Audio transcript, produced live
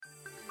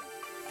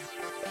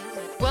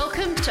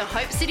Welcome to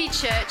Hope City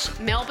Church,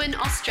 Melbourne,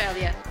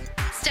 Australia.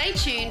 Stay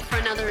tuned for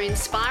another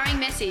inspiring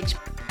message.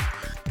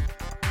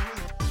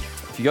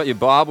 If you got your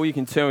Bible, you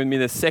can turn with me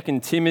to 2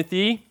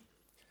 Timothy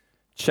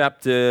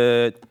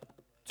chapter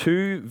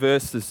 2,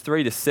 verses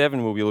 3 to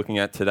 7 we'll be looking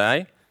at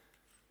today.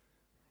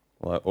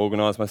 Well, I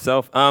organise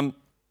myself. So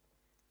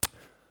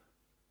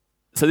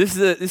this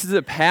is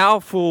a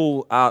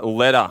powerful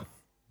letter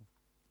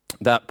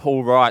that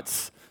Paul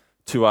writes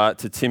to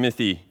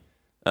Timothy.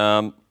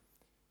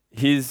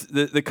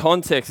 The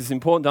context, it's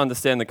important to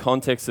understand the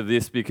context of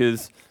this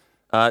because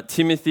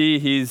Timothy,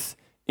 he's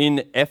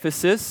in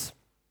Ephesus.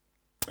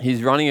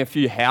 He's running a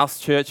few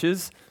house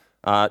churches.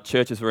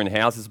 Churches were in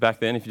houses back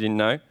then, if you didn't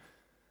know.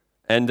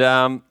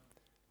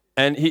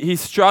 And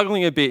he's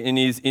struggling a bit in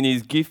his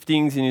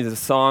giftings, in his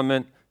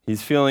assignment.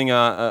 He's feeling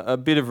a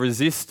bit of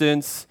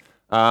resistance.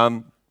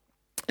 And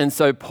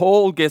so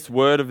Paul gets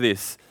word of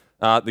this,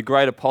 the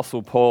great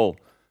apostle Paul.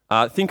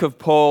 Think of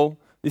Paul.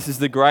 This is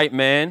the great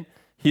man.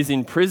 He's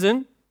in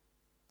prison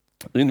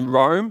in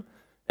Rome.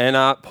 And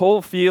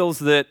Paul feels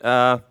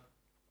that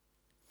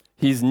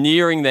he's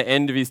nearing the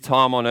end of his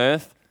time on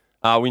earth.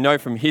 We know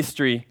from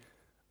history,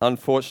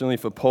 unfortunately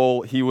for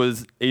Paul, he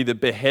was either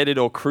beheaded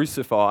or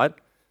crucified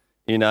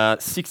in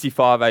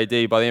 65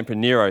 AD by the Emperor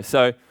Nero.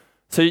 So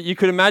you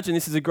could imagine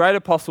this is a great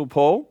apostle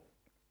Paul.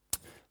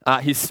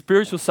 His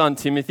spiritual son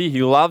Timothy,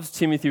 he loves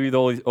Timothy with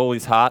all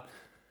his heart.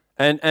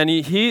 And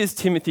he hears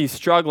Timothy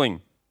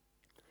struggling.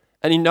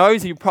 And he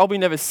knows he'll probably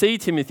never see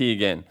Timothy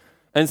again.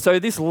 And so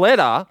this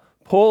letter,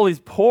 Paul is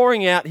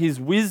pouring out his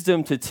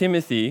wisdom to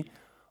Timothy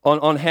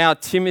on how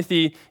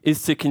Timothy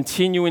is to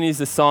continue in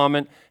his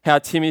assignment, how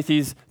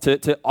Timothy's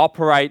to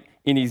operate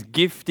in his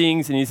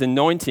giftings and his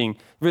anointing.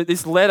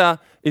 This letter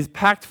is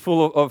packed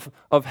full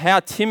of how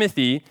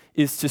Timothy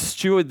is to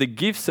steward the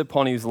gifts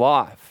upon his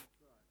life.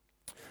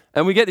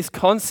 And we get this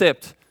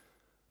concept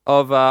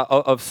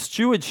of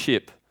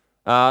stewardship.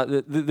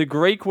 The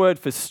Greek word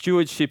for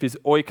stewardship is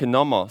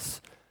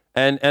oikonomos,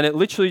 and it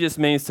literally just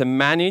means to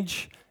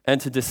manage and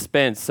to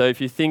dispense. So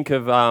if you think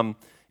of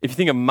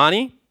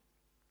money,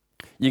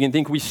 you can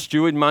think we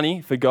steward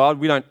money for God.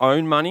 We don't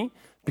own money,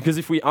 because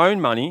if we own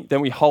money,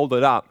 then we hold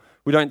it up.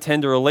 We don't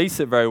tend to release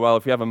it very well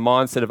if we have a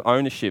mindset of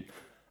ownership.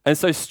 And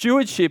so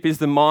stewardship is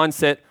the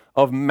mindset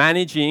of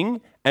managing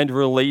and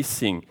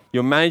releasing.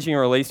 You're managing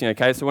and releasing,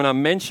 okay? So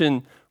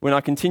when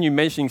I continue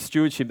mentioning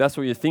stewardship, that's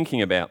what you're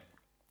thinking about,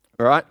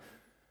 all right?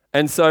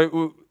 And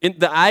so in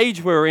the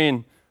age we're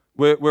in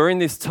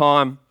this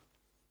time,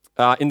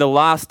 in the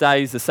last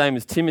days, the same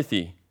as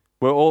Timothy.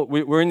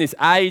 We're in this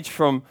age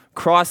from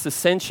Christ's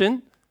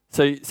ascension.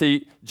 So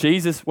see,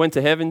 Jesus went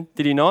to heaven,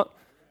 did he not?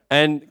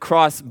 And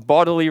Christ's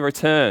bodily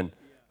return.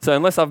 So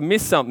unless I've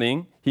missed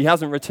something, he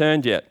hasn't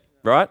returned yet,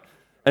 right?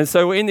 And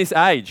so we're in this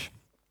age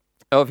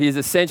of his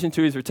ascension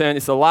to his return.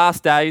 It's the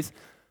last days.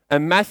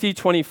 And Matthew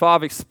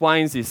 25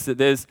 explains this, that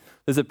there's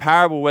a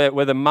parable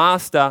where the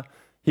master,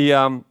 he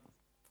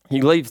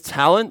leaves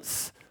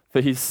talents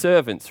for his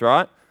servants,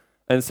 right?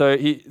 And so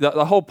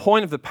the whole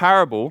point of the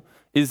parable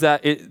is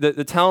that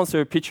the talents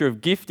are a picture of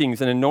giftings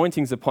and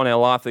anointings upon our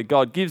life that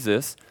God gives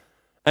us,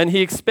 and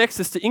he expects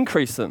us to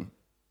increase them.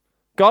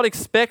 God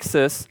expects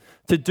us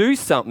to do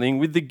something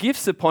with the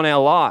gifts upon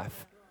our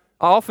life.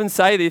 I often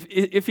say that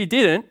if he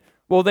didn't,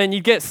 well, then you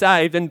get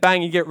saved and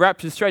bang, you get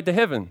raptured straight to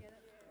heaven.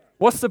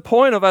 What's the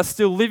point of us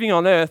still living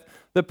on earth?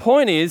 The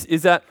point is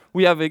that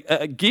we have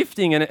a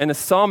gifting and an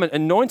assignment,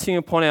 anointing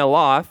upon our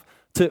life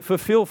to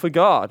fulfill for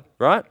God,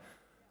 right?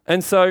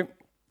 And so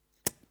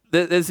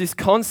there's this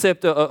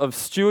concept of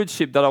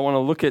stewardship that I want to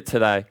look at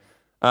today.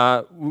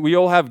 We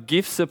all have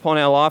gifts upon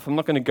our life. I'm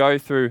not going to go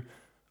through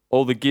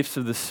all the gifts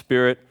of the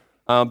Spirit,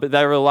 but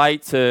they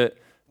relate to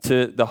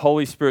the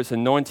Holy Spirit's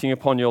anointing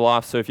upon your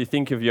life. So if you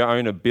think of your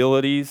own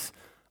abilities,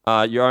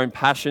 your own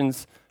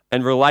passions,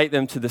 and relate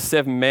them to the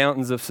 7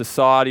 mountains of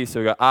society, so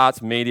we've got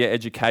arts, media,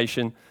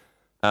 education,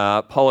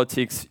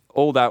 politics,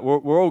 all that.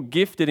 We're all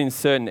gifted in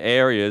certain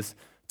areas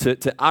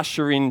to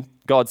usher in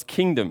God's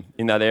kingdom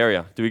in that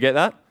area. Do we get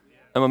that?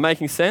 Am I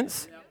making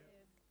sense?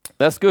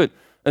 That's good.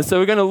 And so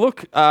we're going to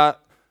look,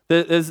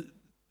 this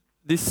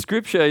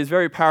scripture is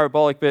very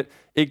parabolic, but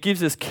it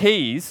gives us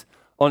keys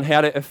on how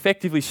to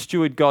effectively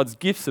steward God's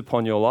gifts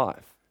upon your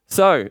life.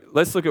 So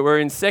let's look at, we're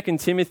in 2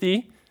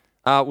 Timothy.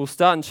 We'll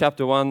start in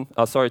chapter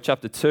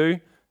 2,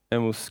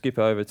 and we'll skip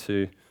over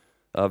to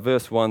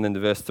verse 1, then to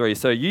verse 3.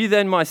 So you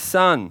then, my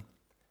son,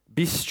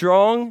 be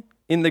strong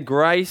in the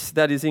grace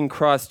that is in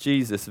Christ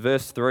Jesus.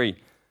 Verse 3,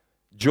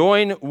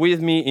 join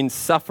with me in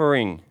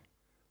suffering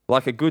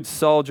like a good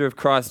soldier of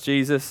Christ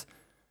Jesus.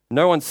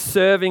 No one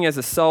serving as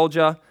a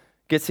soldier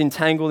gets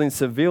entangled in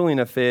civilian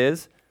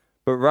affairs,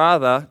 but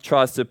rather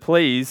tries to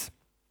please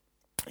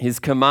his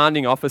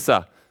commanding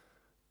officer.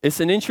 It's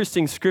an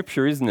interesting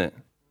scripture, isn't it?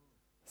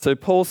 So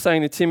Paul's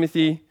saying to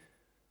Timothy,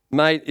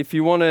 mate, if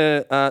you want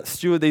to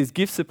steward these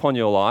gifts upon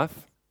your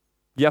life,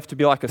 you have to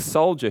be like a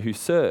soldier who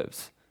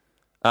serves.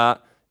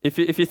 If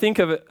you think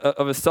of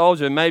a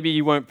soldier, maybe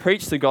you won't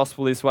preach the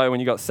gospel this way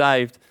when you got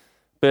saved,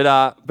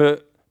 but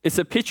it's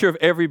a picture of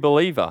every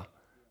believer.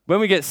 when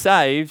we get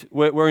saved,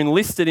 we're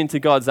enlisted into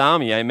God's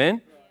army,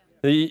 amen?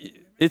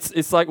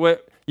 It's like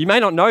you may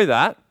not know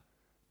that,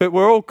 but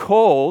we're all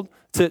called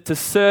to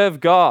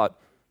serve God.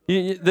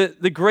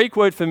 The Greek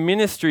word for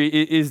ministry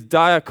is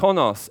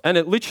diakonos, and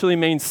it literally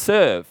means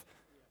serve.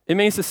 It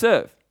means to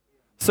serve.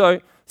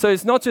 So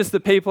it's not just the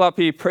people up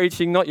here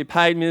preaching, not your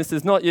paid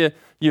ministers, not your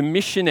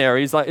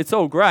missionaries. Like, it's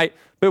all great,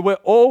 but we're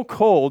all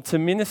called to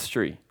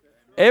ministry.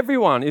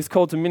 Everyone is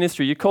called to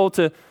ministry. You're called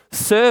to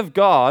serve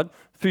God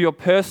through your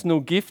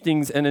personal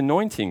giftings and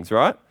anointings,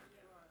 right?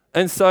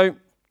 And so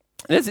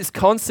there's this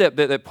concept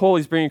that Paul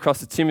is bringing across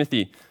to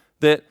Timothy,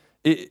 that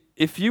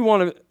if you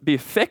want to be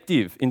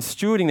effective in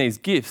stewarding these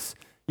gifts,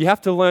 you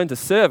have to learn to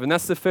serve. And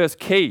that's the first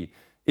key,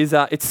 is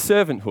it's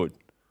servanthood.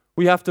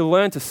 We have to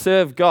learn to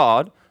serve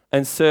God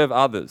and serve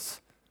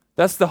others.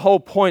 That's the whole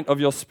point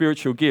of your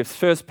spiritual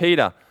gifts. 1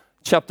 Peter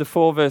chapter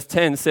 4, verse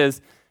 10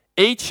 says,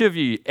 each of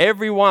you,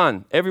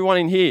 everyone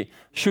in here,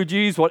 should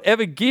use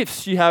whatever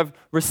gifts you have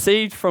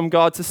received from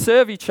God to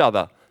serve each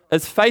other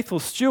as faithful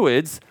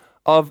stewards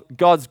of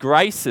God's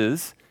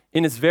graces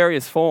in its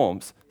various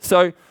forms.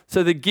 So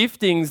the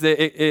giftings,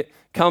 it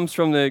comes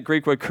from the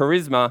Greek word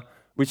charisma,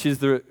 which is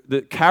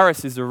the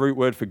charis is the root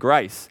word for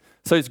grace.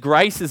 So it's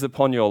graces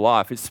upon your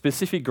life. It's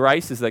specific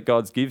graces that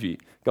God gives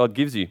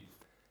you.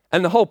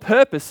 And the whole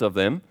purpose of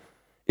them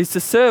is to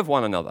serve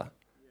one another.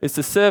 It's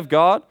to serve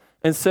God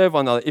and serve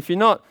one another. If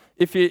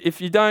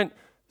you don't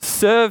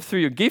serve through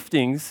your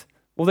giftings,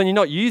 well, then you're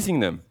not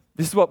using them.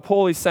 This is what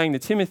Paul is saying to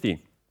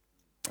Timothy.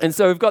 And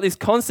so we've got this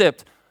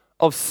concept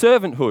of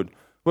servanthood,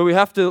 where we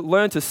have to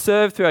learn to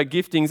serve through our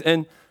giftings,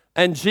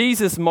 and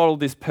Jesus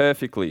modeled this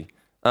perfectly.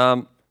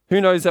 Who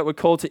knows that we're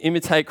called to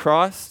imitate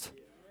Christ,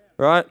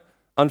 right?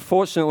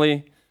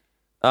 Unfortunately,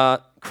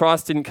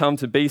 Christ didn't come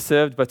to be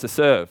served, but to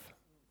serve.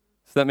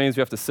 So that means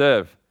we have to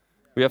serve.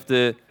 We have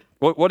to.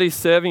 What he's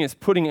serving is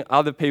putting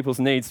other people's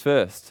needs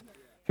first.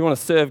 If you want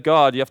to serve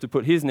God, you have to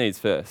put his needs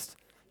first.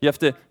 You have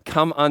to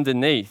come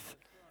underneath.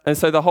 And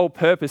so the whole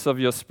purpose of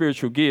your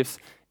spiritual gifts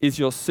is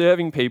you're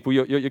serving people,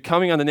 you're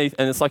coming underneath,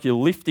 and it's like you're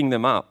lifting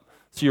them up.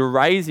 So you're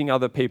raising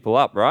other people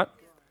up, right?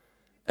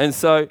 And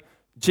so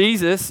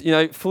Jesus,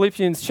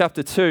 Philippians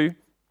chapter 2,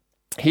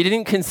 he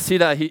didn't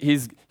consider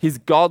his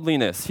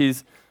godliness,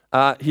 his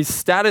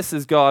status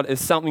as God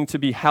as something to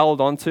be held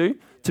onto,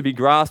 to be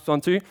grasped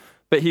onto,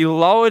 but he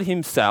lowered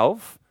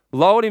himself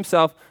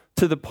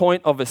to the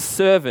point of a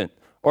servant,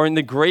 or in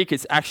the Greek,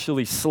 it's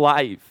actually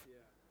slave.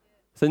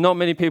 So not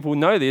many people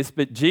know this,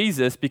 but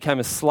Jesus became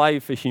a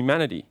slave for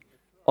humanity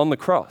on the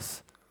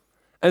cross.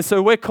 And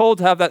so we're called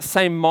to have that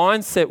same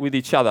mindset with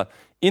each other.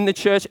 In the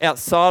church,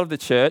 outside of the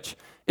church,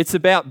 it's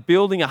about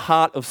building a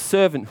heart of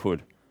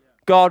servanthood.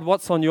 God,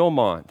 what's on your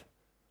mind?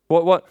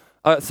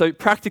 So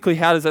practically,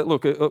 how does that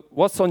look?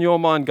 What's on your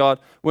mind, God?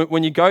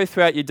 When you go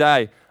throughout your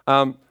day,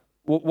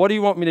 what do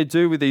you want me to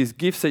do with these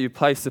gifts that you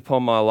placed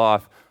upon my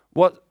life?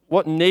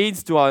 What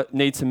needs do I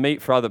need to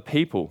meet for other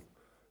people?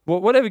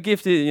 Whatever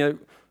gift is,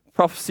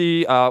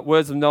 prophecy,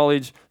 words of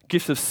knowledge,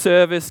 gifts of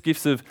service,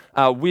 gifts of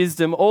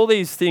wisdom, all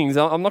these things.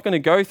 I'm not going to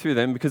go through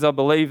them because I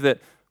believe that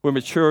we're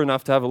mature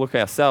enough to have a look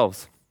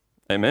ourselves.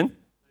 Amen?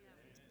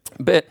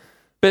 But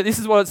this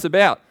is what it's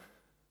about.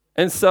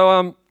 And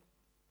so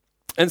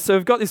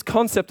we've got this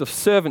concept of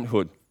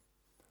servanthood,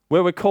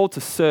 where we're called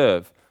to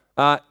serve.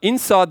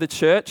 Inside the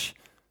church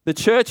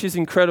is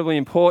incredibly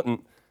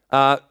important.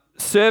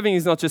 Serving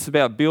is not just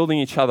about building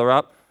each other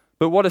up,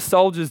 but what do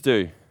soldiers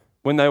do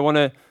when they want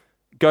to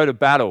go to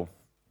battle,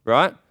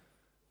 right?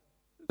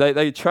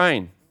 They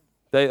train.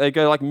 They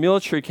go like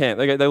military camp.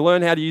 They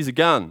learn how to use a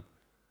gun.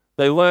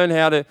 They learn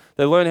how to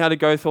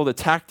go through all the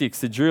tactics,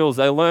 the drills.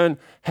 They learn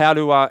how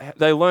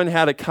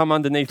to come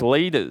underneath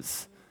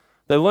leaders.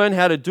 They learn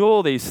how to do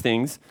all these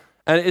things.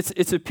 And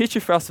it's a picture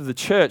for us of the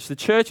church. The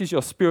church is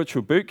your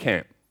spiritual boot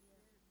camp.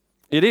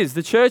 It is.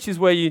 The church is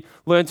where you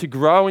learn to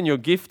grow in your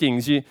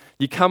giftings.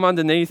 You come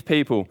underneath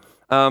people.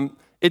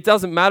 It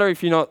doesn't matter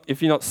if you're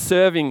not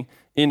serving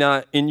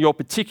in your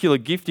particular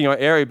gifting or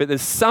area, but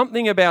there's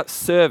something about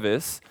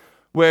service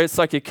where it's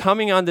like you're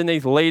coming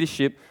underneath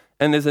leadership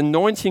and there's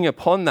anointing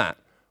upon that,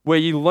 where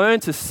you learn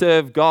to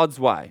serve God's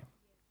way.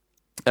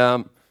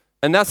 And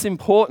that's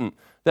important,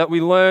 that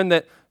we learn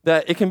that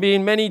it can be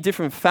in many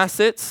different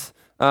facets,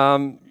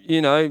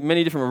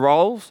 many different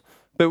roles,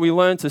 but we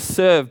learn to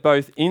serve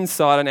both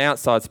inside and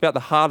outside. It's about the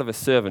heart of a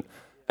servant.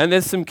 And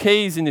there's some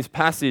keys in this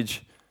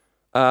passage,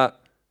 and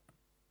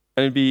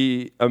it'd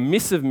be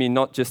amiss of me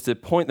not just to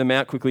point them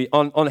out quickly,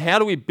 on how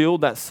do we build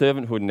that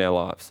servanthood in our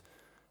lives.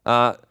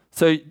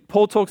 So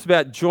Paul talks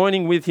about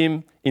joining with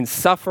him in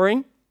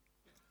suffering.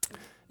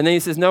 And then he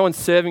says, no one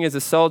serving as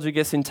a soldier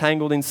gets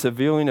entangled in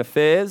civilian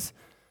affairs,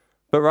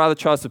 but rather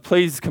tries to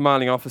please his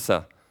commanding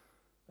officer.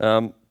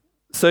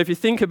 So if you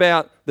think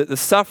about the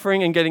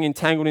suffering and getting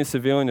entangled in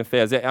civilian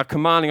affairs, our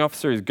commanding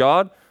officer is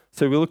God,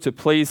 so we look to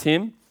please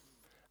him.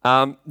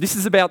 This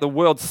is about the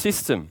world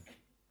system.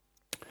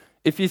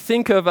 If you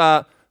think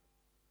of,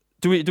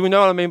 do we know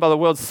what I mean by the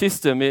world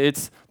system?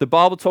 The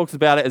Bible talks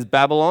about it as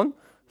Babylon.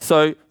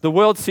 So the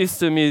world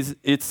system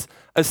it's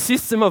a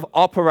system of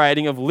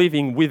operating, of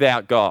living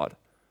without God.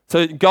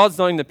 So God's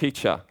not in the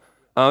picture.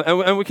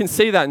 And we can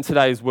see that in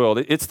today's world.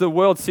 It's the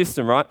world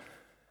system, right?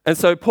 And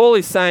so Paul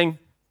is saying,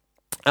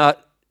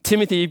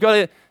 Timothy,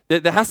 there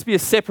has to be a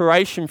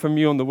separation from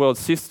you and the world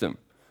system.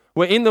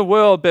 We're in the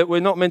world, but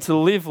we're not meant to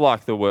live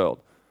like the world.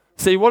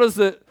 See, what is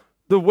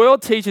the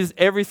world teaches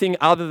everything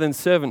other than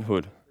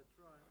servanthood.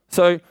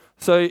 So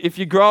if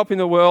you grow up in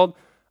the world,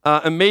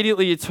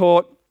 immediately you're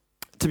taught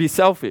to be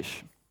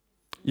selfish.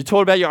 You're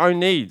taught about your own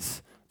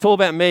needs. It's all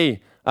about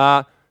me.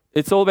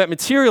 It's all about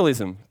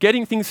materialism,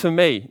 getting things for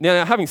me.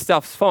 Now having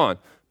stuff's fine,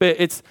 but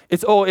it's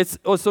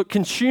also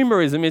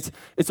consumerism.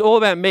 It's all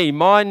about me,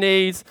 my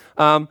needs.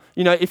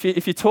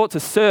 If you're taught to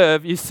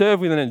serve, you serve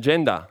with an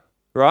agenda,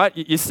 right?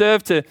 You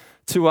serve to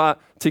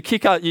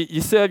kick out.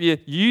 You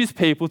use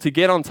people to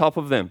get on top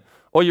of them,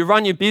 or you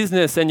run your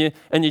business and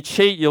you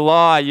cheat, you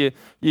lie,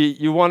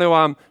 you want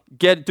to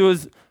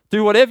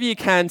do whatever you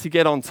can to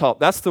get on top.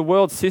 That's the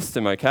world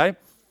system, okay?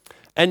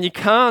 And you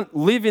can't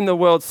live in the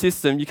world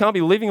system. You can't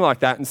be living like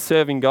that and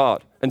serving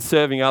God and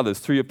serving others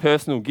through your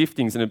personal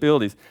giftings and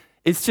abilities.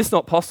 It's just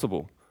not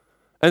possible.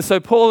 And so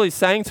Paul is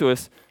saying to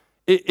us,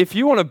 if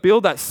you want to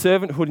build that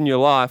servanthood in your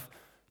life,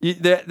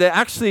 there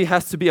actually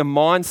has to be a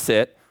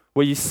mindset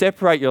where you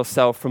separate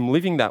yourself from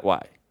living that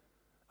way.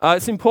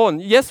 It's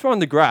important. Yes, we're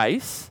under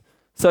grace.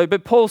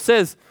 But Paul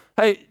says,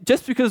 hey,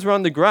 just because we're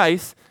under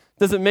grace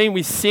doesn't mean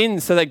we sin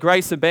so that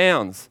grace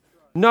abounds.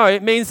 No,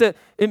 it means that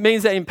it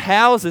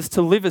empowers us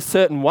to live a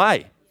certain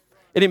way.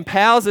 It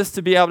empowers us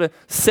to be able to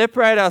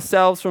separate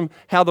ourselves from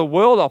how the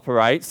world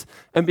operates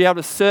and be able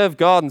to serve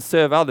God and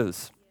serve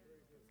others.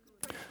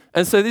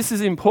 And so this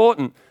is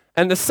important.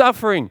 And the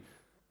suffering,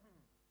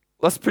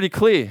 that's pretty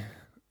clear.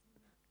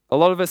 A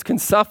lot of us can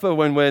suffer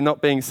when we're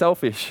not being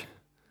selfish,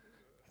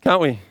 can't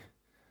we?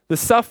 The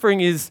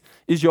suffering is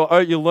you're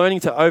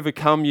learning to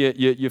overcome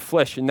your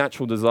flesh, your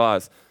natural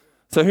desires.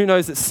 So who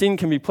knows that sin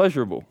can be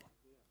pleasurable?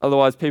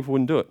 Otherwise, people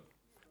wouldn't do it.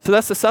 So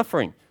that's the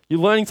suffering.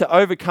 You're learning to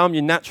overcome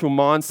your natural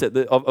mindset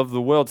of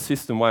the world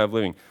system way of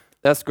living.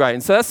 That's great.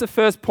 And so that's the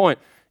first point.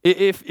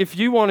 If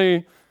you want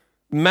to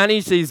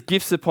manage these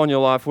gifts upon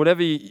your life,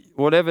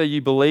 whatever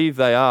you believe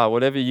they are,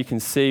 whatever you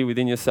can see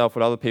within yourself,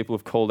 what other people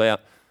have called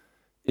out,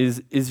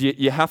 is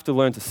you have to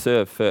learn to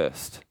serve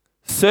first.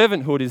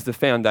 Servanthood is the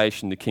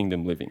foundation to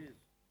kingdom living.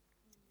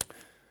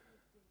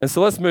 And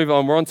so let's move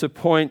on. We're on to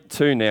point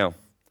 2 now.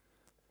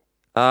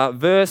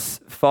 Verse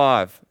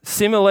 5.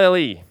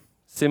 Similarly,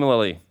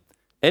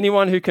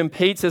 anyone who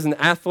competes as an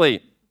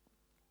athlete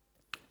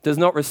does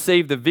not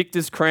receive the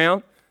victor's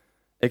crown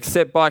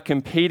except by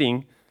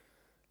competing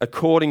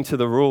according to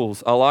the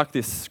rules. I like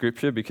this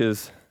scripture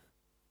because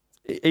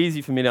it's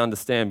easy for me to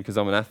understand because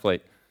I'm an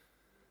athlete.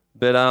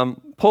 But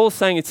Paul's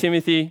saying to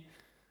Timothy,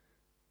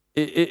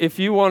 if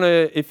you want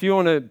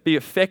to be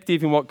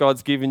effective in what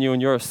God's given you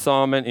and your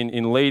assignment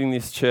in leading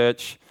this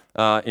church,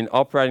 in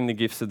operating the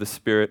gifts of the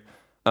Spirit,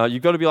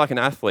 you've got to be like an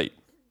athlete.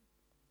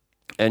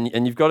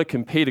 And you've got to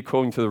compete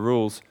according to the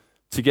rules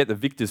to get the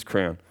victor's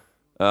crown.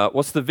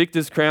 What's the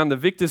victor's crown? The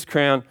victor's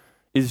crown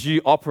is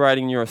you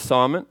operating your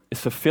assignment.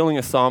 It's fulfilling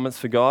assignments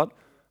for God.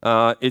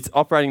 It's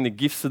operating the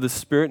gifts of the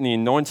Spirit and the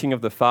anointing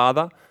of the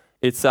Father.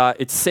 It's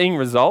seeing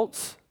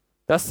results.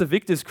 That's the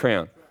victor's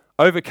crown.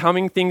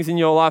 Overcoming things in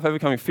your life,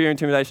 overcoming fear,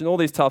 intimidation, all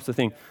these types of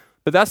things.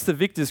 But that's the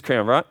victor's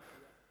crown, right?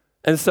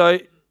 And so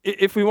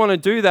if we want to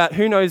do that,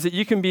 who knows that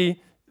you can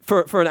be,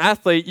 for an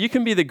athlete, you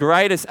can be the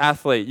greatest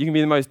athlete. You can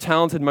be the most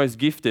talented, most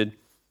gifted.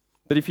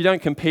 But if you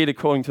don't compete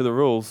according to the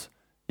rules,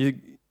 you're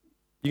going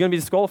to be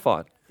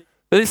disqualified.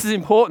 But this is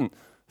important.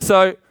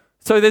 So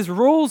there's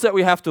rules that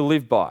we have to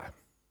live by.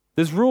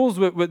 There's rules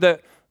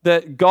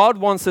that God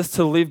wants us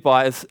to live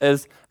by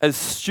as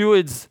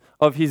stewards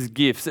of his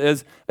gifts,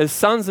 as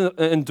sons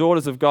and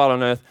daughters of God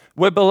on earth.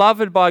 We're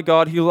beloved by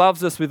God. He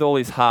loves us with all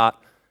his heart.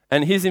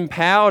 And he's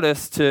empowered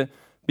us to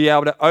be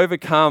able to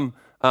overcome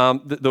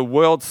the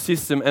world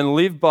system and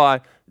live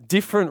by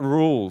different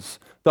rules.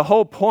 The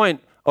whole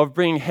point of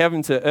bringing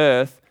heaven to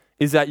earth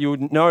is that you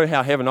would know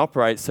how heaven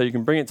operates so you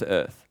can bring it to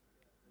earth.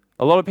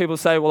 A lot of people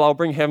say, well, I'll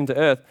bring heaven to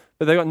earth,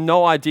 but they've got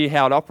no idea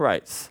how it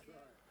operates.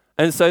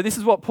 And so this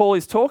is what Paul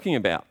is talking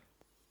about.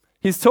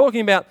 He's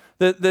talking about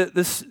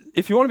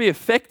if you want to be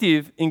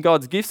effective in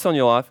God's gifts on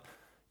your life,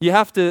 you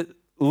have to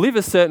live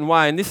a certain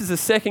way. And this is the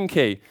second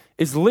key,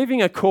 is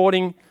living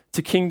according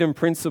to kingdom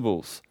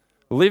principles.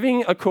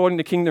 Living according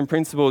to kingdom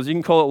principles. You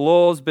can call it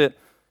laws, but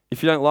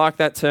if you don't like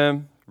that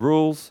term,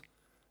 rules,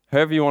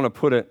 however you want to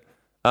put it.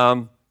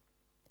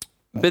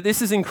 But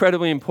this is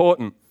incredibly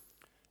important.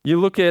 You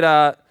look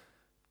at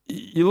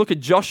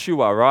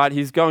Joshua, right?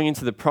 He's going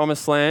into the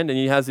promised land and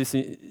he has this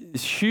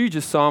huge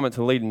assignment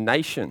to lead a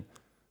nation.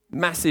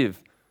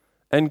 Massive.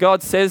 And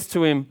God says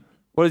to him,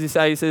 what does he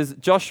say? He says,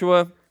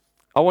 Joshua,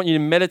 I want you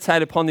to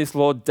meditate upon this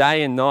law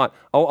day and night.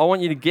 I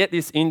want you to get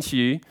this into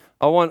you.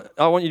 I want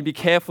you to be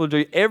careful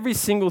to do every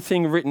single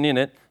thing written in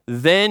it.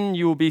 Then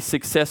you will be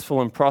successful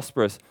and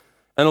prosperous.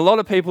 And a lot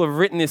of people have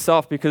written this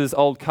off because it's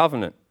old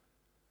covenant.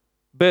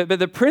 But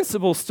the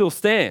principle still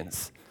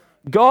stands.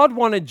 God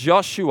wanted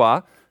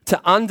Joshua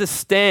to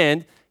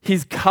understand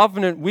his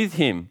covenant with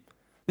him.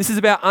 This is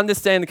about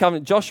understanding the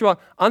covenant. Joshua,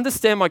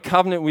 understand my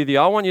covenant with you.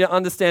 I want you to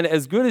understand it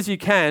as good as you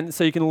can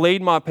so you can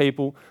lead my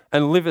people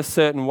and live a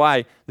certain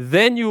way.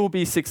 Then you will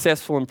be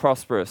successful and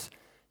prosperous.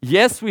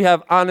 Yes, we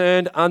have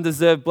unearned,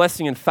 undeserved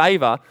blessing and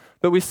favor,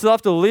 but we still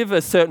have to live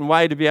a certain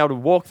way to be able to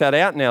walk that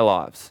out in our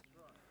lives.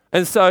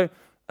 And so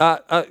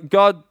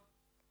God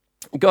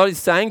is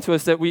saying to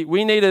us that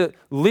we need to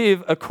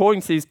live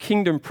according to these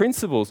kingdom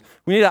principles.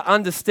 We need to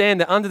understand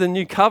that under the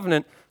new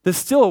covenant, there's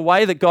still a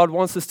way that God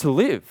wants us to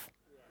live.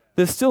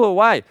 There's still a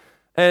way.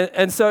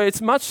 And so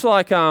it's much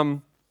like,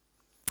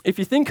 if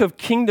you think of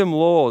kingdom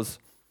laws,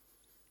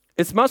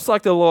 it's much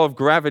like the law of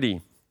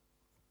gravity.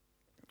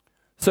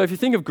 So if you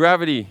think of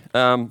gravity,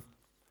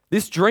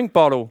 this drink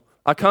bottle,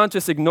 I can't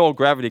just ignore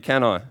gravity,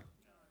 can I?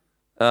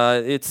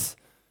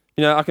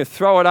 I can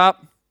throw it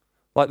up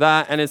like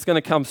that and it's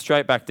going to come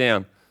straight back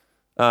down.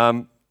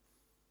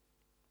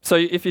 So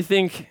if you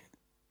think,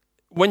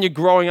 when you're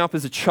growing up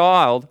as a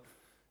child,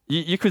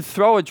 you could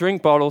throw a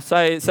drink bottle,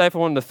 say if I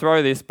wanted to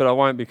throw this, but I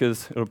won't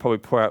because it'll probably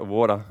pour out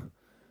water.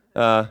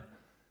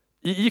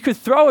 You could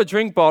throw a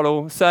drink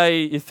bottle,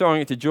 say you're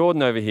throwing it to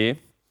Jordan over here,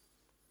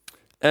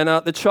 and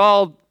the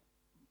child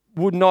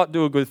would not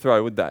do a good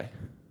throw, would they?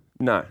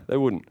 No, they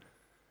wouldn't.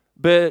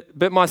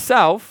 But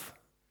myself,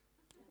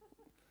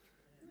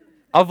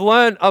 I've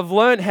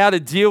learned how to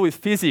deal with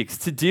physics,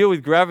 to deal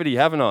with gravity,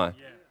 haven't I? Yeah.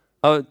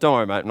 Oh, don't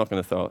worry, mate. I'm not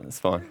going to throw it. It's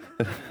fine.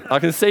 I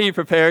can see you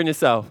preparing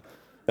yourself.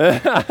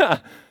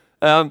 But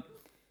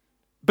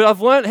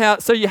I've learned how.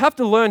 So you have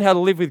to learn how to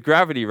live with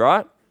gravity,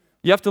 right?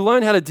 You have to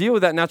learn how to deal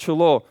with that natural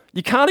law.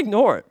 You can't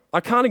ignore it.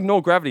 I can't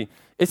ignore gravity.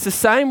 It's the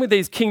same with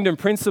these kingdom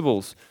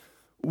principles.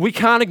 We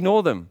can't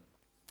ignore them.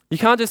 You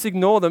can't just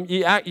ignore them.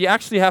 You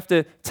actually have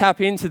to tap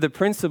into the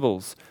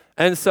principles.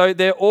 And so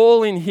they're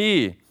all in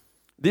here.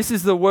 This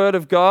is the word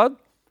of God.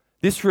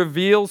 This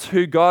reveals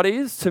who God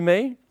is to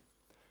me.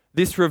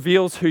 This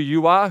reveals who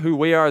you are, who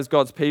we are as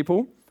God's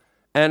people.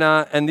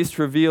 And this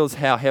reveals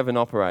how heaven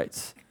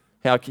operates,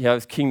 how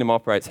his kingdom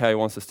operates, how he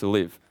wants us to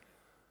live.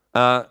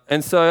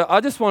 And so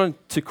I just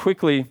wanted to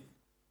quickly,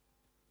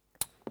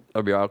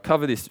 I'll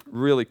cover this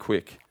really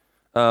quick.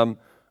 I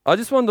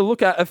just wanted to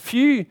look at a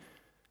few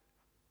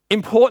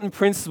important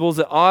principles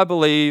that I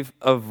believe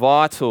are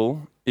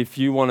vital if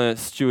you want to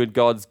steward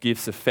God's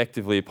gifts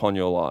effectively upon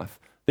your life.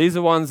 These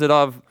are ones that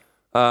I've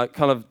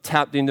kind of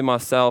tapped into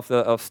myself,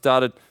 that I've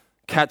started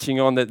catching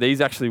on that these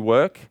actually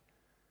work.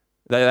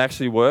 They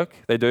actually work.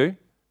 They do.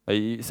 So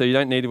you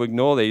don't need to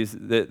ignore these.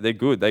 They're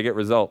good. They get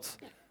results,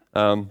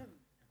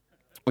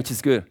 which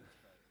is good.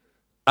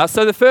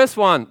 So the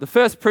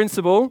first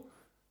principle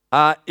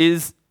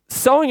is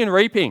sowing and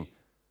reaping.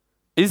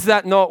 Is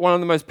that not one of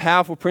the most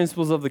powerful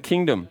principles of the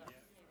kingdom?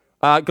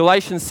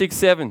 Galatians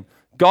 6:7.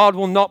 God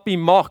will not be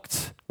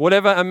mocked.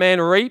 Whatever a man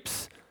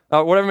reaps,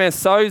 whatever a man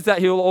sows, that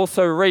he will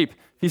also reap.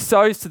 If he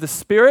sows to the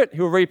Spirit,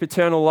 he will reap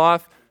eternal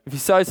life. If he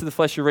sows to the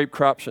flesh, he'll reap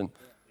corruption.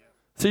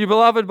 So you're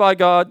beloved by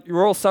God,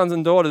 you're all sons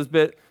and daughters,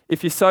 but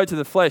if you sow to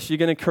the flesh, you're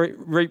going to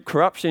reap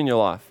corruption in your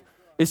life.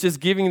 It's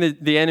just giving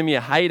the enemy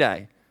a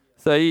heyday.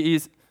 So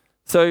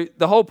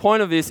the whole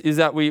point of this is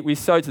that we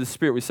sow to the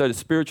Spirit, we sow to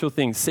spiritual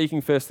things, seeking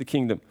first the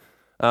kingdom.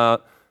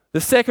 The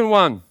second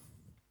one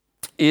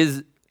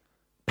is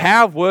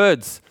power of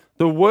words.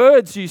 The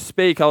words you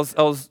speak, I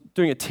was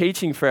doing a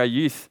teaching for our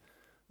youth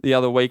the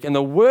other week, and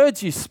the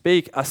words you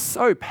speak are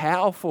so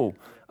powerful.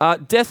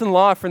 Death and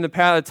life are in the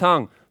power of the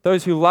tongue.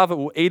 Those who love it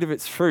will eat of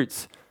its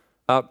fruits.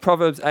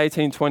 Proverbs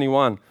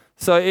 18:21.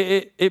 So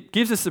it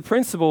gives us the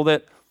principle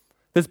that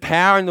there's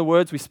power in the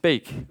words we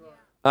speak.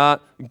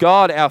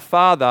 God, our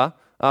Father,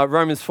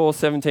 Romans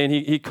 4:17,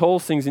 he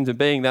calls things into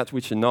being that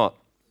which are not.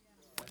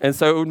 And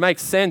so it would make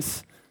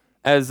sense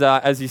as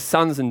his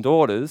sons and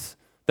daughters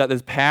that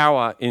there's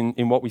power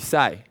in what we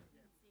say,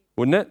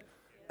 wouldn't it?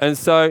 And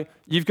so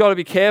you've got to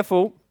be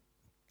careful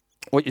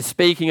what you're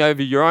speaking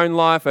over your own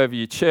life, over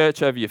your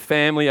church, over your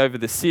family, over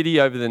the city,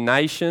 over the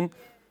nation.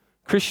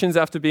 Christians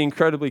have to be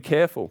incredibly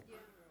careful.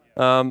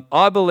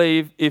 I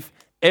believe if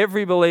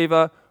every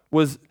believer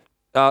was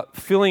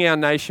filling our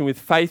nation with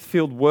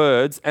faith-filled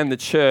words and the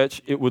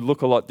church, it would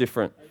look a lot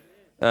different.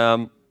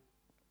 And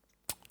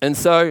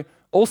so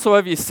also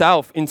over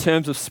yourself in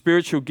terms of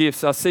spiritual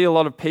gifts. I see a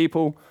lot of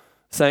people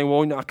saying,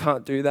 well, no, I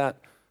can't do that.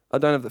 I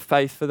don't have the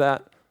faith for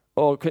that.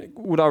 Or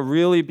would I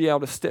really be able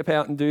to step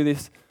out and do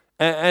this?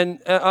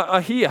 And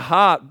I hear your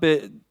heart,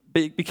 but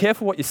be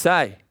careful what you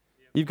say.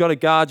 You've got to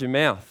guard your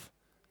mouth.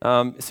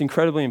 It's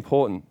incredibly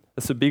important.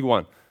 It's a big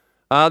one.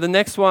 The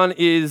next one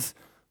is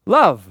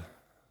love.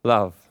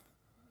 Love.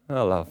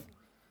 Oh, love.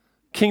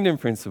 Kingdom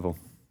principle.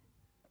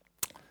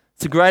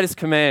 It's the greatest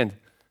command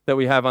that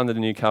we have under the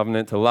new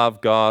covenant, to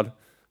love God,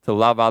 to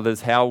love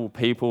others. How will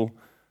people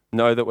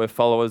know that we're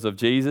followers of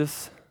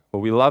Jesus?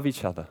 Well, we love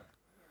each other.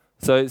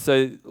 So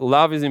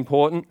love is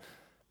important.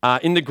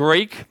 In the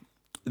Greek,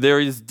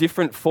 there is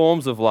different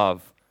forms of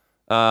love.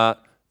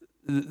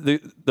 The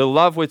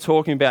love we're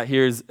talking about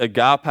here is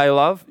agape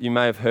love. You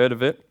may have heard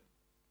of it.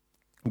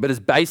 But it's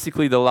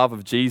basically the love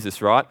of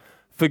Jesus, right?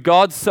 For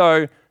God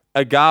so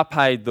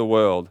agape the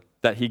world,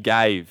 that he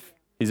gave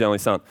his only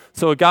son.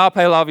 So agape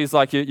love is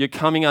like you're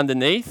coming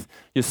underneath,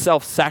 you're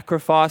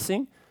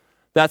self-sacrificing.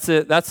 That's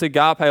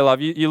agape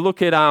love. You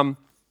look at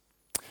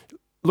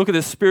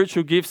the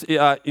spiritual gifts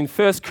in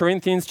 1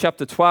 Corinthians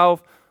chapter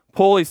 12.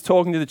 Paul is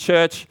talking to the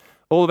church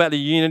all about the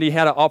unity,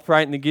 how to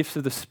operate in the gifts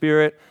of the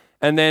Spirit.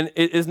 And then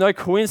it is no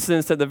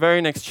coincidence that the very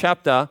next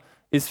chapter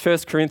is 1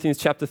 Corinthians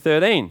chapter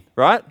 13,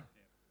 right?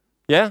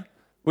 Yeah?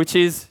 Which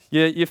is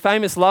your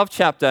famous love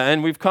chapter.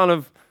 And we've kind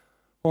of,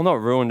 well, not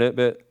ruined it,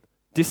 but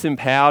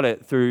disempowered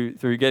it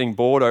through getting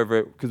bored over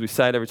it because we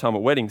say it every time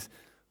at weddings.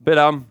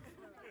 But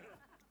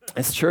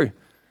it's true.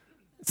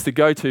 It's the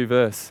go-to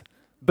verse.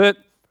 But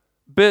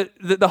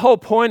the whole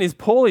point is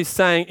Paul is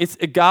saying it's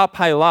agape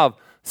love.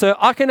 So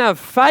I can have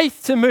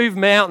faith to move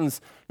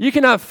mountains. You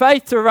can have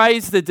faith to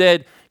raise the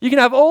dead. You can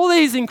have all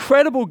these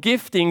incredible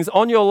giftings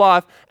on your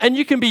life and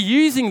you can be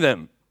using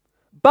them.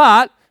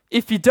 But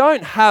if you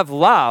don't have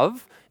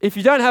love, if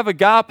you don't have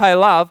agape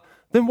love,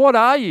 then what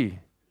are you?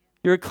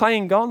 You're a clay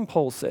and gone,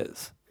 Paul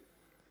says.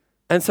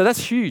 And so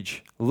that's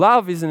huge.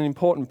 Love is an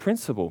important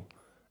principle.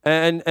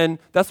 And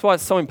that's why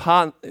it's so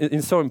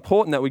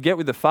important that we get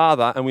with the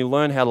Father and we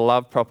learn how to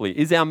love properly.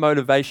 Is our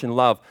motivation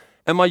love?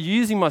 Am I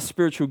using my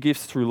spiritual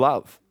gifts through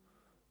love?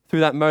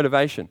 Through that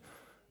motivation?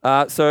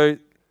 So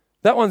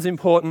that one's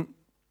important.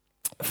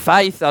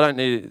 Faith, I don't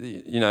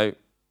need,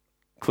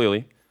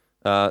 clearly.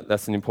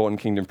 That's an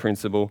important kingdom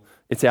principle.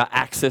 It's our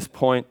access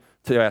point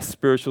to our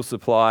spiritual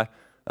supply.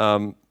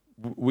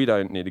 We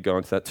don't need to go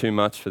into that too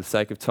much for the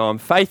sake of time.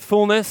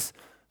 Faithfulness,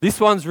 this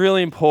one's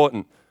really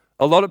important.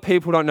 A lot of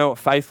people don't know what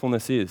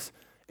faithfulness is.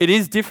 It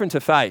is different to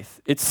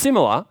faith. It's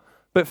similar,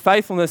 but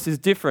faithfulness is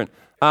different.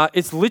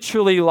 It's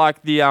literally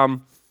like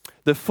the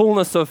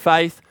fullness of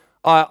faith.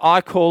 I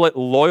call it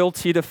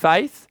loyalty to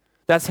faith.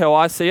 That's how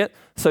I see it.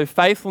 So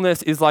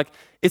faithfulness is like,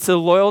 it's a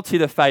loyalty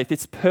to faith.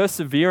 It's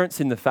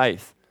perseverance in the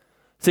faith.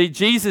 See,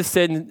 Jesus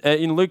said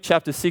in Luke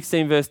chapter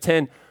 16, verse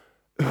 10,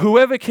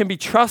 whoever can be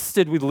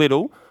trusted with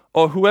little,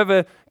 or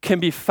whoever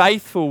can be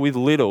faithful with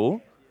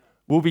little,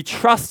 will be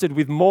trusted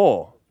with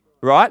more,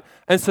 right?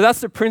 And so that's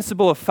the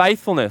principle of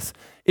faithfulness,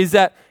 is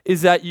that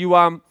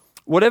you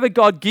whatever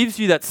God gives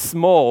you that's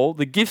small,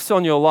 the gifts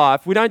on your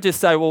life, we don't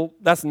just say, well,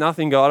 that's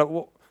nothing, God.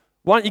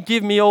 Why don't you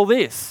give me all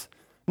this?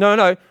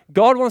 No.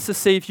 God wants to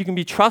see if you can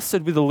be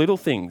trusted with the little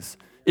things,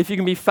 if you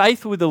can be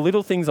faithful with the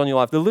little things on your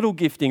life, the little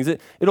giftings.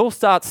 It all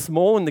starts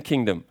small in the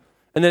kingdom,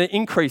 and then it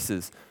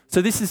increases.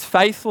 So this is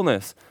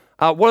faithfulness.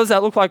 What does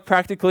that look like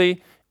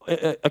practically?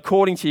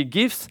 According to your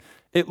gifts,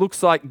 it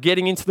looks like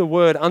getting into the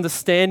Word,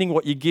 understanding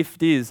what your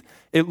gift is.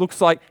 It looks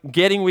like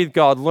getting with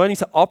God, learning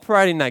to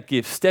operate in that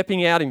gift,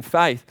 stepping out in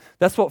faith.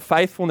 That's what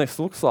faithfulness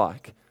looks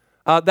like.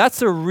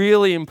 That's a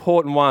really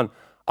important one.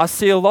 I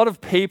see a lot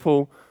of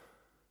people,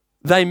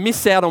 they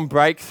miss out on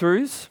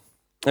breakthroughs,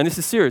 and this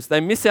is serious. They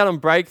miss out on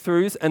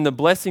breakthroughs and the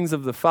blessings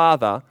of the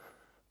Father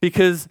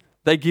because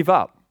they give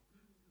up.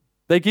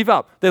 They give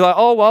up. They're like,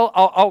 oh, well,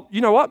 I'll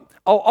you know what?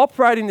 I'll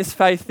operate in this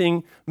faith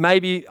thing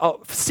maybe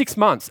for 6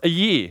 months, a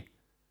year.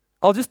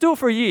 I'll just do it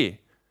for a year.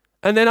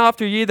 And then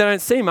after a year, they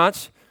don't see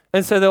much.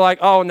 And so they're like,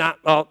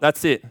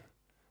 that's it.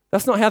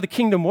 That's not how the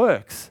kingdom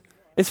works.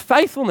 It's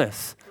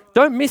faithfulness.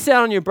 Don't miss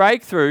out on your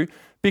breakthrough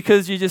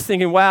because you're just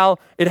thinking, well,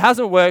 it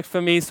hasn't worked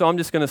for me, so I'm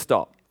just going to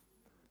stop.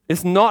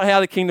 It's not how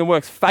the kingdom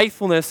works.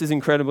 Faithfulness is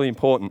incredibly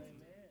important.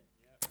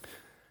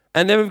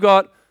 And then we've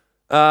got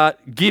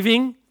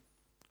giving.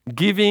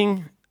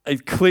 Giving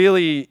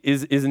clearly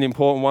is an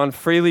important one.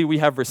 Freely we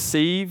have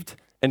received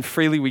and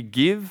freely we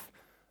give.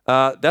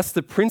 That's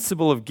the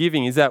principle of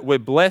giving, is that we're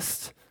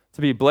blessed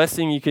to be a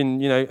blessing. You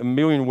can, a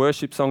million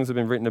worship songs have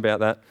been written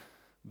about that.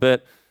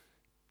 But,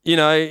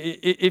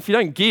 if you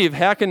don't give,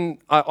 how can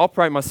I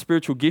operate my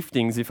spiritual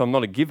giftings if I'm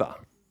not a giver?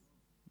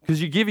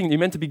 Because you're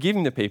meant to be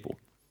giving to people.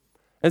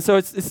 And so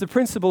it's the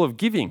principle of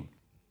giving.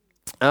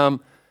 And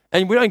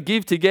we don't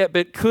give to get,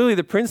 but clearly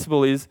the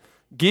principle is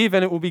give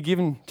and it will be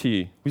given to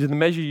you. Which is the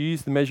measure you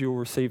use, the measure you will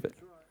receive it.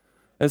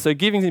 And so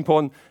giving is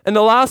important. And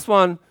the last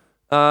one,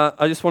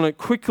 I just want to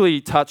quickly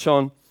touch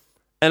on,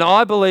 and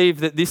I believe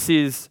that this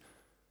is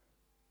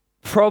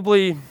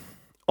probably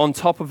on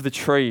top of the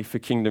tree for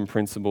kingdom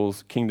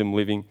principles, kingdom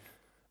living.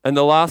 And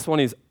the last one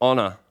is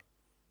honor.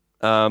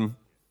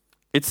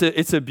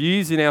 It's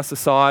abused in our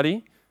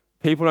society.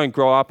 People don't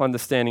grow up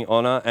understanding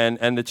honor,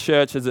 and the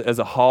church as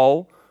a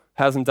whole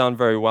hasn't done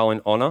very well in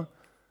honor.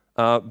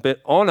 But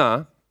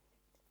honor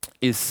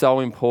is so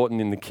important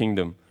in the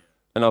kingdom,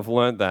 and I've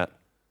learned that.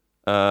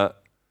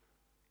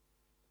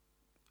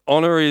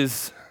 Honor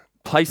is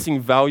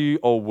placing value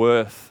or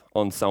worth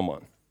on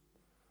someone.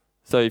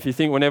 So if you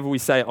think whenever we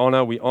say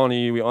honor, we honor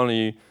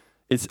you,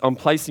 I'm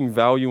placing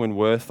value and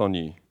worth on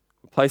you.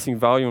 Placing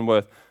value and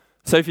worth.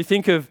 So if you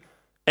think of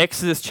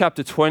Exodus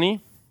chapter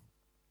 20,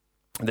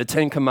 the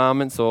 10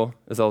 Commandments, or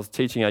as I was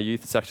teaching our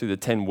youth, it's actually the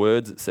 10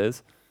 words it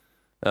says.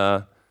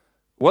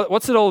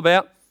 What's it all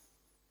about?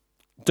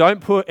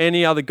 Don't put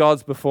any other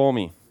gods before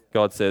me,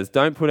 God says.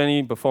 Don't put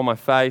any before my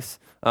face.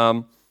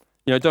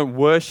 Don't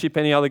worship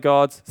any other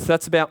gods. So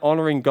that's about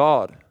honoring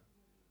God.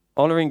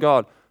 Honoring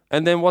God.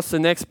 And then what's the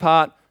next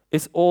part?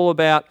 It's all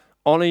about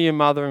honor your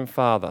mother and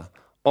father.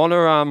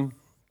 Honor,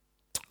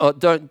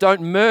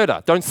 don't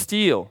murder, don't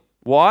steal.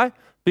 Why?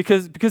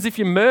 Because if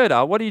you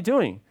murder, what are you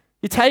doing?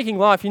 You're taking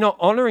life. You're not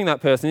honoring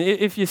that person.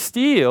 If you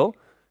steal,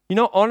 you're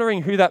not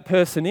honoring who that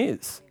person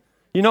is.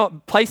 You're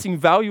not placing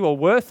value or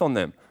worth on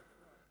them.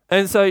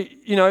 And so,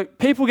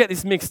 people get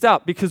this mixed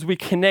up because we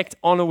connect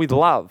honor with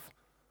love.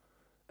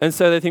 And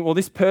so they think, well,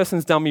 this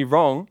person's done me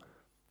wrong,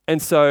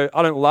 and so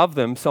I don't love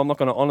them, so I'm not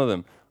going to honor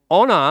them.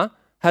 Honor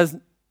has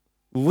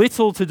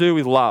little to do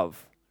with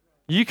love.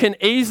 You can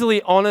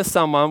easily honor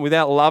someone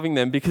without loving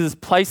them because it's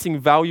placing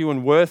value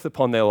and worth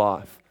upon their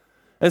life.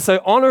 And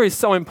so honor is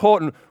so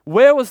important.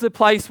 Where was the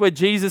place where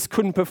Jesus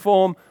couldn't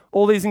perform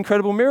all these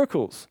incredible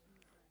miracles?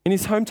 In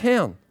his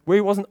hometown, where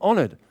he wasn't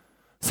honored.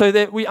 So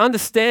that we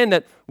understand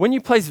that when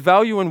you place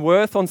value and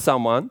worth on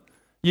someone,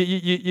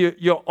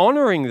 you're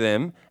honoring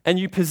them and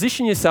you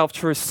position yourself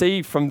to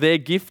receive from their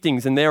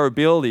giftings and their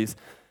abilities.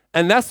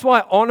 And that's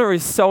why honor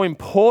is so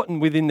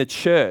important within the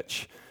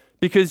church,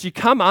 because you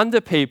come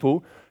under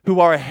people who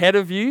are ahead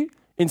of you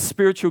in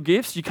spiritual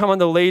gifts. You come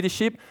under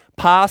leadership,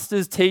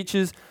 pastors,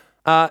 teachers,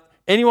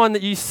 anyone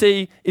that you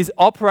see is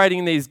operating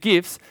in these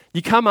gifts,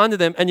 you come under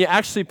them and you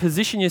actually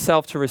position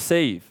yourself to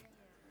receive.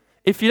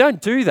 If you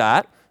don't do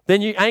that,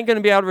 then you ain't going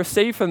to be able to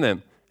receive from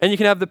them. And you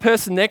can have the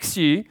person next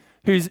to you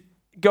who's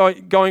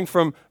going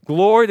from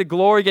glory to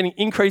glory, getting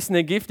increase in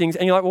their giftings,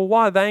 and you're like, well,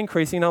 why are they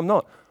increasing and I'm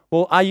not?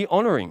 Well, are you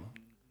honoring?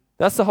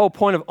 That's the whole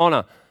point of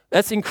honor.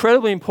 That's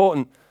incredibly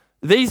important.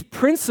 These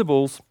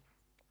principles,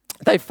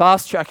 they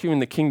fast track you in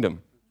the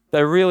kingdom.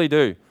 They really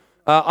do.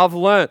 I've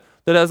learned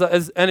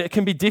that and it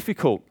can be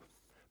difficult,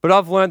 but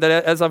I've learned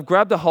that as I've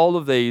grabbed a hold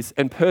of these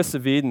and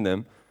persevered in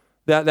them,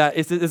 that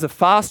there's a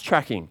fast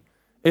tracking.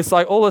 It's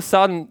like all of a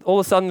sudden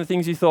the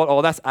things you thought,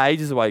 oh, that's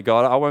ages away,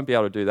 God, I won't be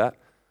able to do that.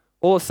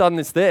 All of a sudden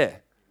it's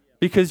there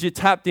because you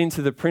tapped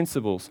into the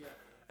principles.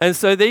 And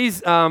so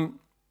these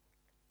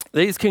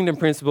kingdom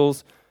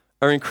principles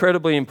are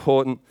incredibly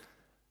important.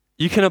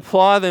 You can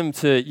apply them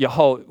to your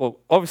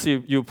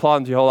obviously you apply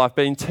them to your whole life,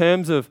 but in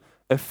terms of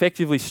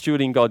effectively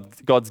stewarding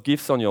God's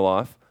gifts on your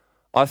life,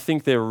 I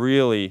think they're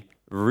really,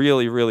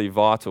 really, really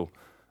vital.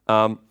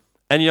 And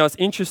it's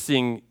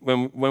interesting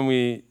when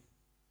we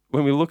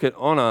look at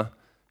honor.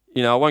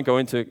 I won't go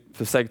into it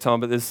for sake of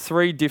time, but there's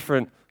 3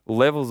 different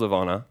levels of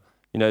honor.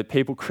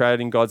 People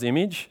created in God's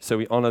image, so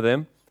we honor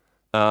them.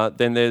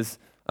 Then there's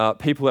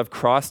people who have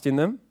Christ in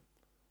them.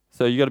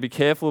 So you got to be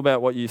careful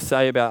about what you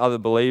say about other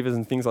believers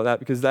and things like that,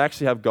 because they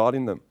actually have God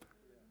in them.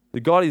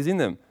 The God is in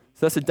them.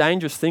 So that's a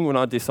dangerous thing when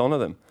I dishonor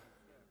them.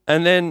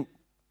 And then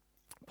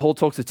Paul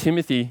talks to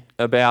Timothy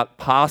about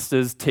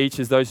pastors,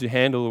 teachers, those who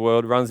handle the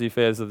world, runs the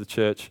affairs of the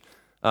church.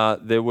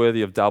 They're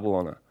worthy of double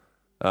honor.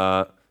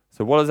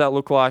 So what does that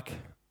look like?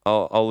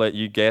 I'll let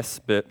you guess,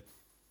 but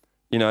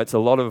it's a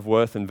lot of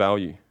worth and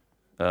value.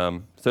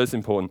 So it's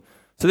important.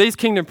 So these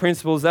kingdom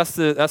principles, that's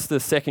the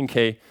second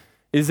key,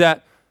 is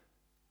that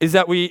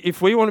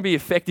if we want to be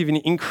effective in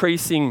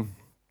increasing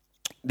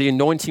the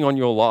anointing on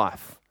your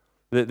life,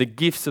 the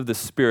gifts of the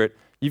Spirit,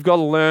 you've got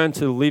to learn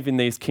to live in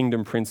these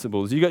kingdom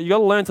principles. You got to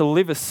learn to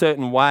live a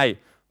certain way,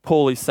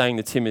 Paul is saying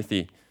to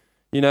Timothy.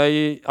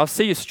 I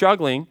see you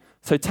struggling,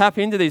 so tap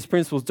into these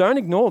principles. Don't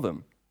ignore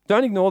them.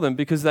 Don't ignore them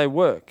because they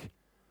work.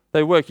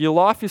 They work. Your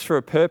life is for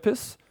a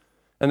purpose,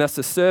 and that's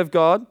to serve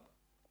God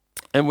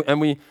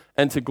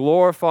and to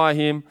glorify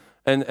Him.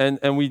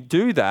 And we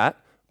do that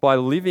by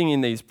living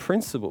in these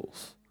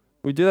principles.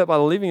 We do that by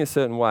living a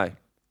certain way.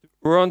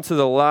 We're on to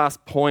the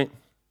last point.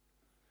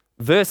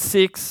 Verse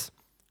 6,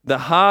 the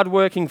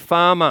hardworking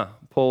farmer,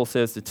 Paul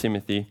says to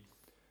Timothy,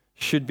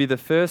 should be the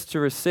first to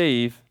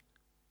receive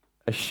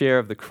a share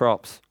of the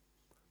crops.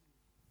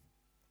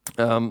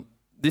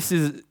 This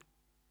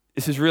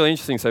is really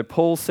interesting. So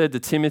Paul said to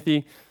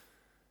Timothy,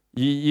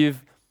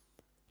 you've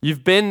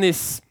been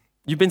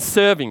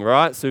serving,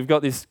 right? So we've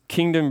got this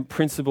kingdom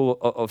principle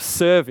of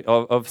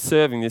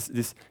serving,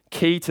 this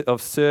key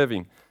of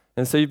serving.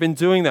 And so you've been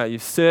doing that. You're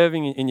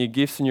serving in your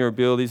gifts and your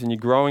abilities, and you're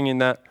growing in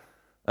that.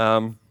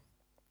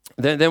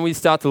 Then we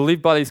start to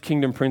live by these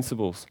kingdom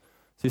principles.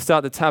 So you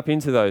start to tap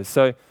into those.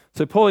 So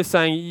Paul is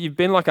saying you've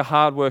been like a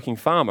hardworking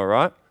farmer,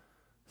 right?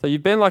 So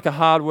you've been like a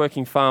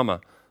hardworking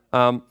farmer.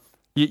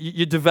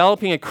 You're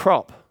developing a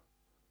crop.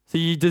 So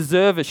you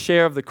deserve a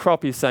share of the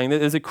crop, he's saying.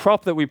 There's a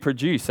crop that we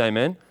produce,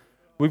 amen?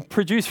 We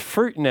produce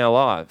fruit in our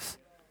lives,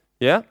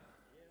 yeah?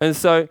 And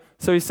so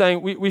he's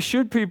saying you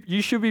should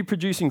be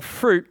producing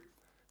fruit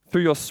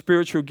through your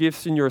spiritual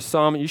gifts in your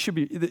assignment.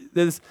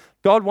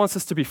 God wants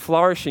us to be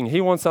flourishing. He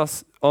wants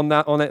us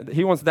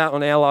He wants that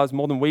on our lives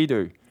more than we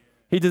do.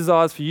 He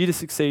desires for you to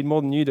succeed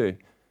more than you do.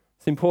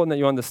 It's important that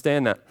you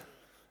understand that.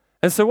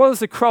 And so what does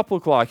the crop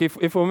look like?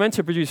 If we're meant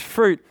to produce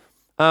fruit,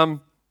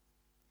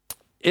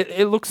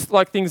 it looks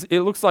like things. It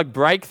looks like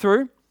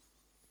breakthrough.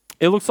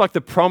 It looks like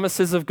the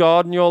promises of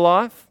God in your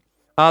life.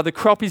 The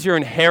crop is your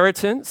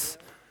inheritance.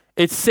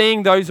 It's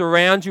seeing those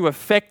around you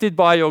affected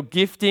by your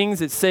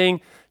giftings. It's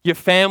seeing your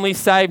family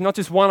saved, not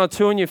just one or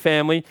two in your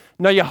family.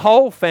 No, your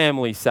whole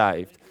family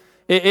saved.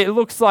 It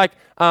looks like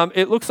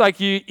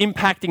you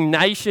impacting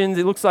nations.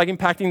 It looks like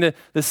impacting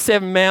the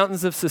 7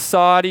 mountains of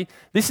society.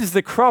 This is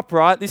the crop,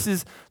 right? This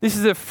is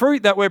a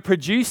fruit that we're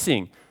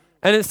producing.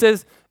 And it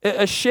says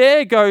a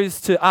share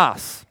goes to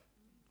us.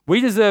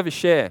 We deserve a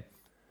share.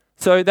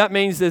 So that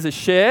means there's a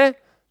share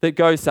that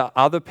goes to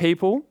other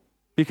people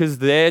because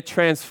they're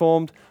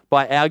transformed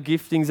by our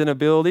giftings and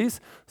abilities.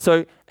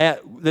 So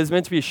there's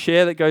meant to be a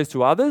share that goes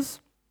to others.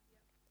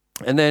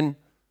 And then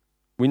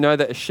we know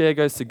that a share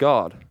goes to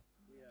God.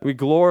 We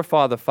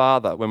glorify the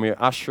Father when we're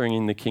ushering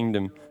in the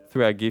kingdom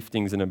through our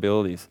giftings and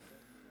abilities.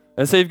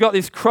 And so you've got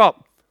this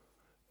crop.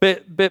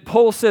 But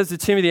Paul says to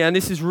Timothy, and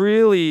this is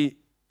really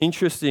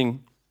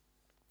interesting,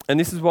 and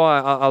this is why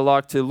I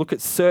like to look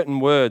at certain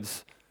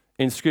words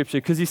in Scripture,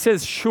 because he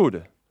says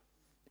should,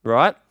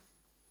 right?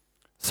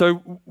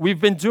 So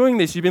we've been doing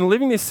this. You've been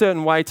living this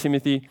certain way,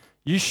 Timothy.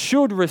 You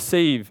should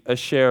receive a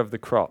share of the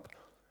crop.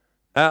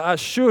 I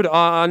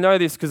know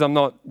this because I'm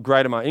not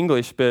great at my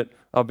English, but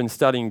I've been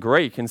studying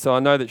Greek, and so I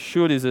know that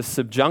should is a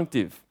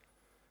subjunctive.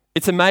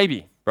 It's a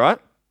maybe, right?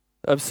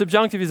 A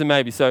subjunctive is a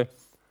maybe. So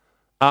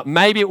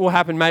maybe it will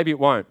happen, maybe it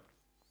won't.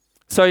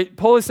 So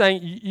Paul is saying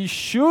you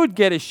should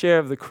get a share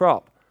of the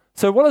crop.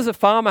 So what does a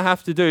farmer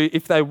have to do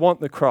if they want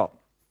the crop?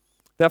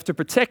 They have to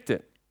protect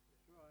it.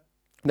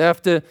 They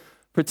have to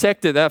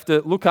protect it. They have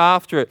to look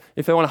after it.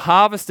 If they want to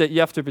harvest it, you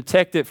have to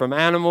protect it from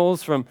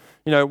animals, from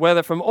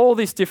weather, from all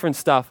this different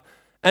stuff.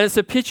 And it's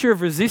a picture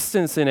of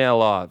resistance in our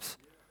lives.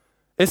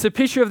 It's a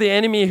picture of the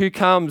enemy who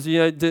comes,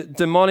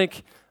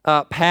 demonic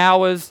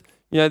powers.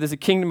 There's a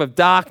kingdom of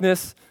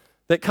darkness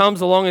that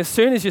comes along. As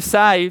soon as you're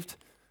saved,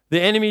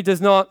 the enemy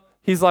does not,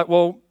 he's like,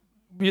 well,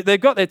 they've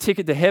got their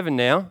ticket to heaven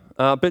now,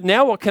 but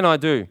now what can I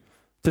do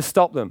to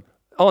stop them?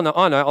 Oh, no,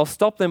 I know. I'll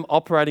stop them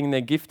operating in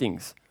their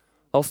giftings.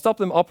 I'll stop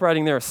them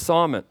operating their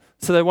assignment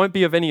so they won't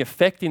be of any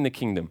effect in the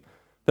kingdom.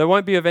 They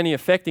won't be of any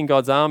effect in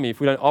God's army if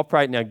we don't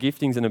operate in our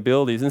giftings and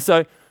abilities.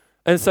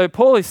 And so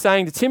Paul is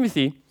saying to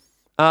Timothy,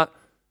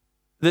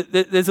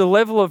 there's a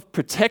level of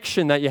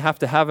protection that you have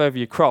to have over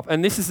your crop.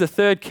 And this is the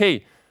third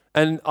key.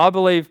 And I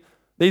believe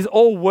these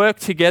all work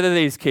together,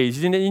 these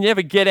keys. You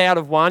never get out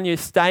of one, you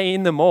stay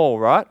in them all,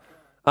 right?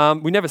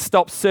 We never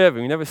stop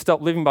serving. We never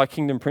stop living by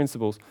kingdom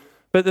principles.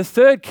 But the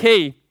third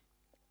key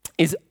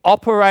is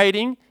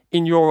operating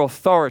in your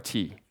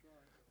authority.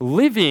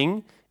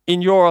 Living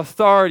in your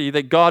authority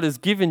that God has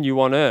given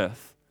you on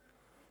earth.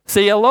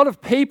 See, a lot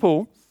of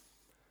people,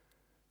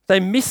 they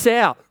miss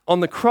out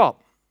on the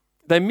crop.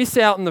 They miss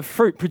out on the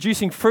fruit,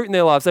 producing fruit in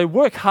their lives. They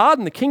work hard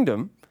in the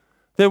kingdom.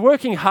 They're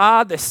working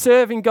hard. They're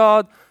serving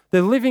God.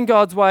 They're living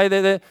God's way.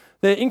 They're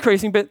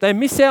increasing, but they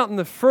miss out on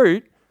the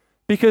fruit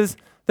because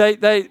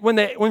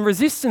when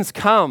resistance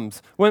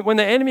comes, when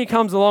the enemy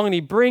comes along and he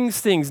brings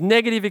things,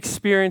 negative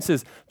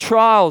experiences,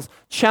 trials,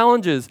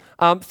 challenges,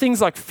 things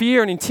like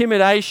fear and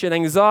intimidation,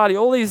 anxiety,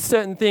 all these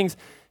certain things,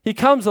 he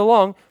comes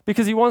along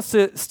because he wants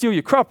to steal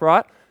your crop,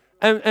 right?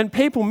 And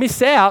people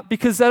miss out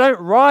because they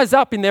don't rise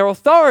up in their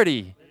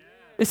authority.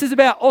 This is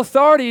about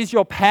authority is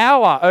your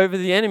power over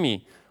the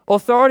enemy.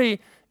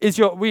 Authority is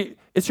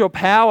your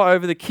power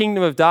over the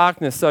kingdom of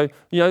darkness. So,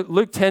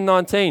 Luke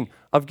 10:19,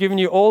 I've given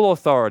you all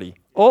authority.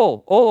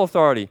 All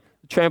authority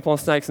to trample on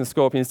snakes and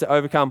scorpions, to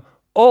overcome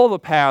all the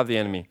power of the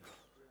enemy.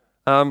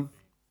 And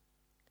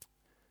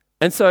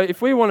so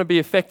if we want to be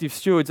effective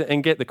stewards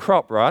and get the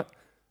crop right,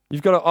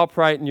 you've got to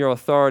operate in your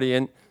authority.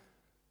 And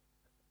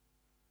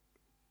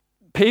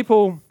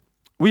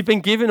we've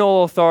been given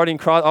all authority in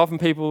Christ.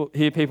 Often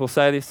hear people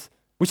say this,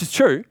 which is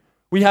true.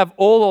 We have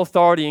all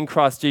authority in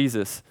Christ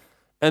Jesus.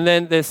 And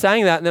then they're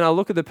saying that, and then I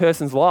look at the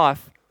person's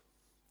life,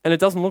 and it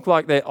doesn't look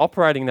like they're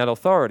operating that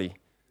authority.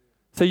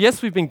 So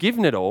yes, we've been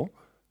given it all,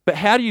 but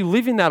how do you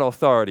live in that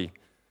authority?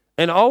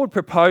 And I would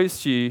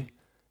propose to you,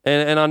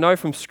 and I know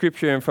from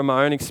Scripture and from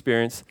my own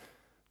experience,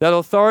 that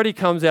authority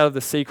comes out of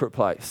the secret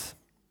place.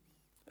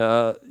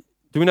 Do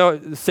we know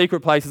the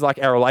secret place is like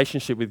our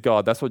relationship with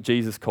God? That's what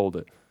Jesus called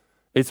it.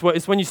 It's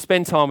when you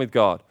spend time with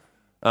God.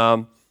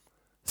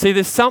 See,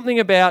 there's something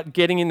about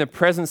getting in the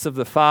presence of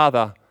the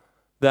Father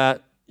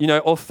that,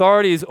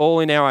 authority is all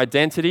in our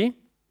identity,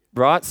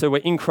 right? So we're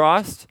in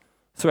Christ.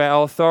 So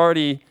our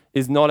authority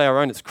is not our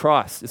own, it's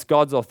Christ. It's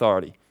God's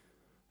authority.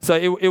 So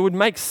it would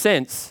make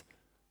sense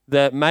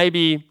that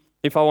maybe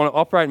if I want to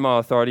operate in my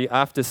authority, I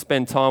have to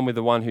spend time with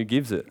the one who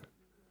gives it.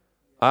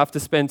 I have to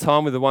spend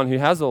time with the one who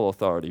has all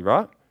authority,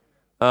 right?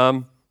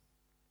 So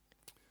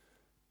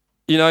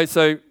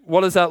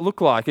what does that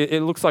look like?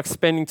 It looks like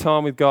spending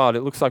time with God.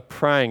 It looks like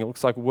praying. It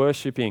looks like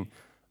worshiping.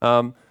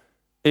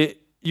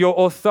 Your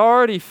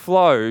authority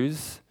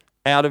flows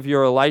out of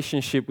your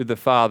relationship with the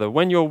Father.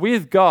 When you're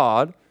with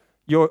God,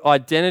 your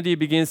identity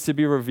begins to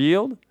be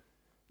revealed.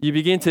 You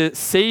begin to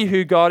see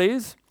who God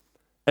is.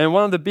 And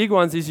one of the big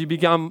ones is you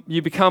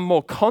become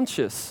more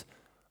conscious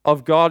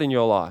of God in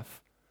your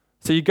life.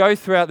 So you go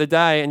throughout the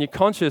day and you're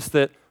conscious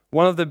that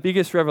one of the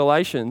biggest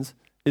revelations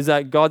is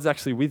that God's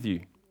actually with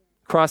you.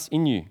 Christ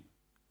in you,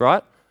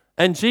 right?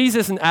 And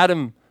Jesus and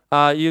Adam,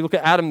 you look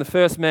at Adam, the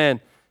first man,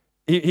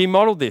 he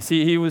modeled this.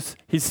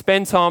 He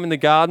spent time in the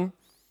garden.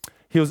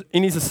 he was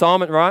in his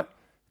assignment, right?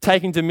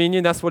 Taking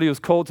dominion, that's what he was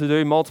called to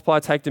do, multiply,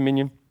 take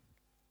dominion.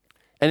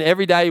 And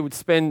every day he would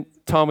spend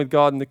time with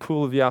God in the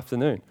cool of the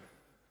afternoon.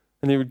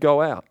 And he would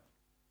go out.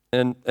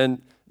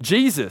 And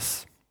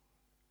Jesus,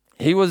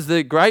 he was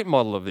the great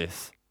model of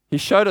this. He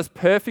showed us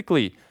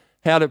perfectly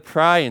how to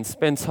pray and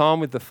spend time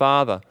with the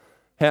Father,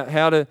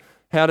 how to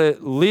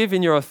live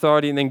in your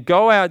authority, and then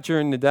go out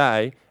during the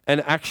day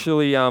and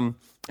actually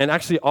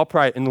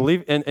operate and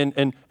live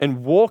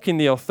and walk in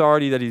the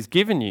authority that He's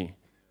given you.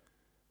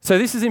 So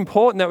this is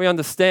important that we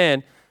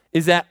understand,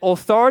 is that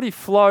authority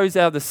flows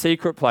out of the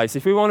secret place.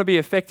 If we want to be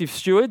effective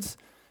stewards,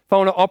 if I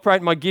want to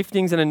operate my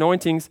giftings and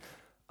anointings,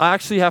 I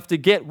actually have to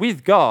get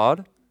with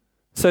God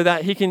so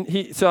that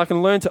so I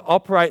can learn to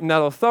operate in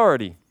that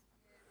authority.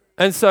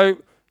 And so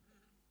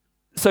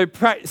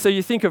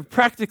you think of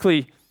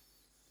practically,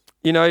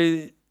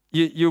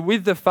 you're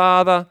with the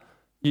Father,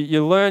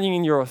 you're learning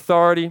in your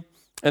authority,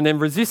 and then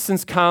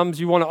resistance comes.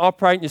 You want to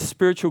operate in your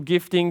spiritual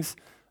giftings.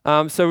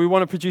 So we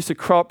want to produce a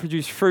crop,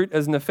 produce fruit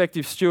as an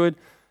effective steward.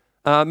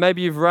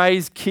 Maybe you've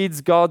raised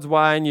kids God's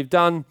way, and you've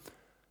done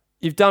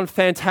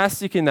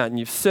fantastic in that, and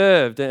you've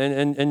served,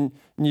 and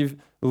you've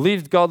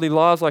lived godly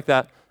lives like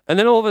that. And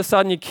then all of a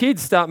sudden your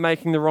kids start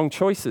making the wrong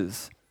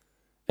choices.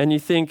 And you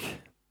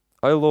think,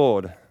 oh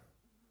Lord,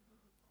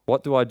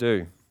 what do I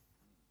do?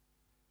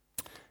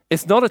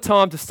 It's not a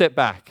time to step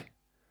back.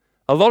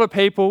 A lot of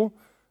people,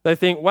 they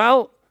think,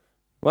 well,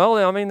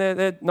 I mean,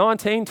 they're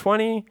 19,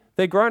 20,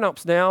 they're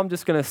grown-ups now. I'm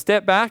just going to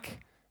step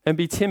back and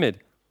be timid.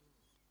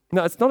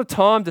 No, it's not a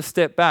time to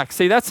step back.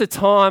 See, that's a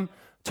time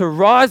to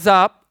rise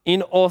up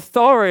in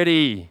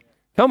authority.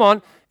 Come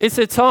on. It's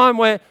a time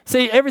where,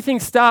 see, everything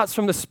starts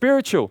from the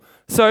spiritual.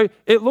 So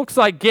it looks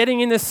like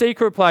getting in the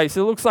secret place.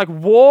 It looks like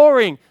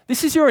warring.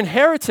 This is your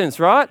inheritance,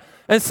 right?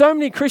 And so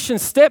many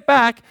Christians step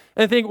back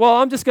and think, well,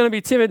 I'm just going to be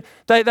timid.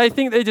 They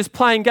think they're just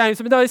playing games.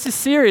 But no, this is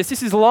serious.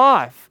 This is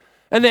life.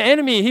 And the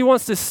enemy, he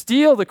wants to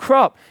steal the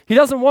crop. He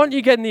doesn't want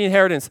you getting the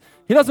inheritance.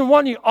 He doesn't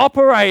want you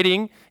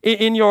operating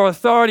in your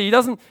authority. He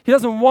doesn't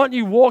want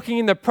you walking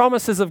in the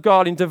promises of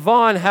God, in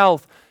divine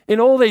health,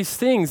 in all these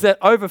things that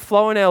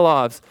overflow in our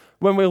lives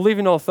when we live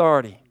in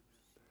authority.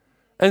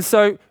 And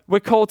so we're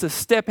called to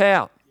step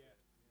out.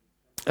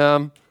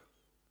 Can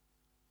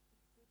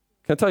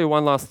I tell you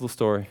one last little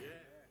story?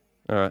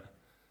 All right.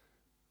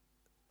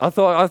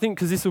 I think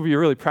because this will be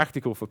really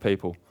practical for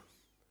people.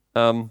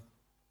 For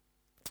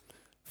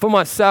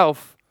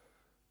myself,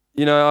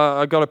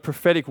 I got a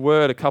prophetic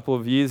word a couple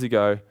of years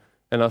ago,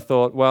 and I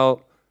thought,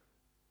 well,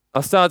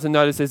 I started to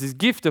notice there's this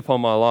gift upon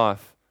my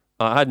life.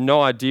 I had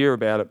no idea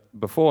about it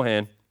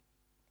beforehand.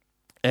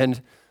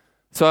 And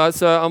so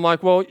I'm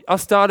like, well, I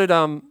started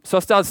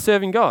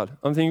serving God.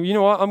 I'm thinking, you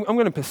know what, I'm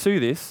going to pursue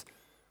this.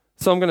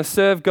 So I'm going to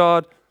serve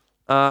God.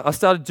 I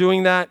started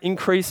doing that,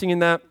 increasing in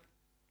that.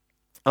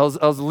 I was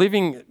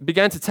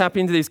began to tap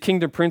into these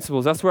kingdom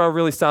principles. That's where I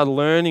really started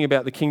learning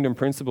about the kingdom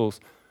principles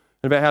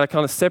and about how to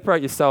kind of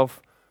separate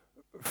yourself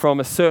from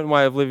a certain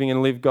way of living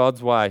and live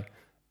God's way.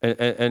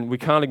 And we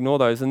can't ignore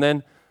those.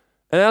 And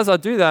as I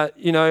do that,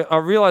 I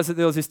realized that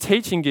there was this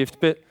teaching gift.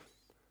 But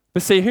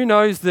see, who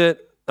knows that,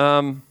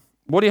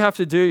 what do you have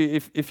to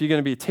do if you're going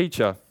to be a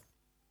teacher?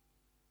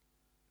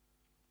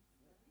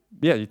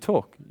 Yeah, you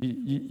talk.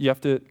 You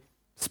have to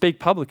speak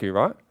publicly,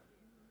 right?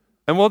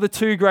 And what are the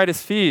two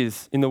greatest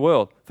fears in the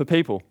world for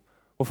people?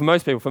 Well, for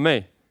most people, for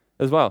me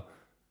as well.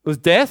 It was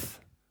death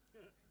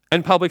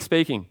and public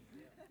speaking.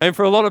 And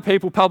for a lot of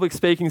people, public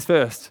speaking's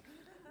first.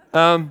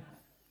 And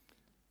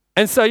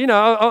so,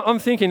 I'm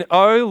thinking,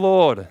 oh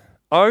Lord,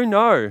 oh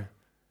no,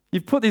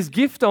 you've put this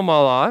gift on my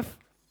life,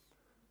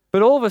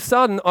 but all of a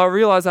sudden I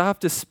realize I have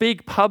to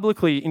speak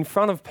publicly in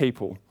front of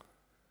people.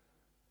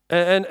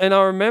 And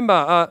I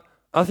remember,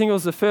 I think it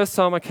was the first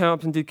time I came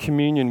up and did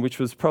communion, which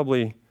was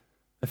probably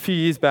a few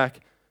years back.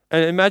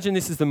 And imagine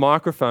this is the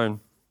microphone.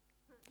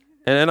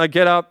 And then I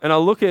get up and I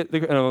look at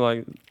and I'm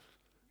like,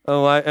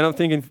 and I'm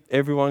thinking,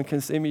 everyone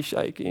can see me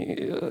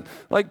shaking.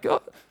 Like,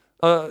 God,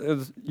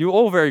 you're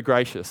all very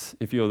gracious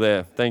if you're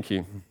there. Thank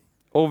you.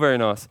 All very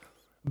nice.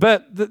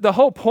 But the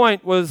whole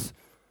point was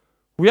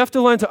we have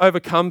to learn to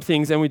overcome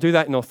things, and we do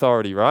that in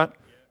authority, right?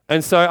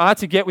 And so I had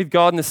to get with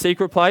God in the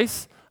secret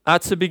place. I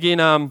had to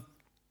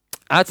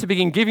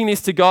begin giving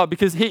this to God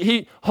because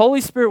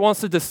Holy Spirit wants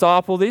to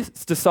disciple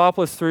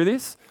us through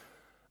this.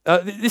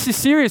 This is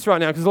serious right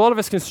now because a lot of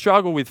us can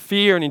struggle with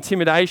fear and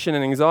intimidation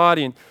and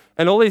anxiety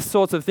and all these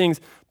sorts of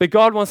things, but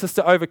God wants us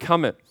to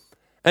overcome it.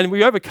 And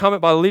we overcome it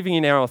by living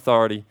in our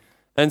authority.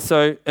 And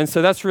so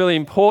that's really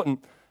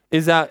important,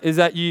 is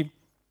that you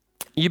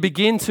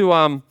begin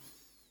to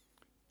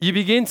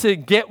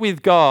get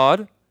with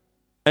God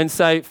and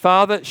say,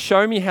 Father,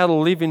 show me how to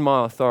live in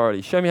my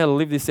authority. Show me how to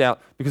live this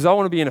out because I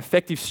want to be an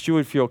effective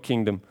steward for your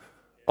kingdom.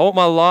 I want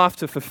my life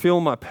to fulfill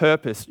my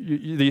purpose,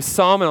 the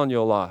assignment on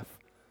your life.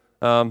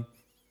 And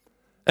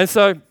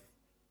so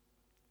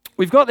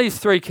we've got these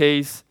three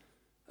keys,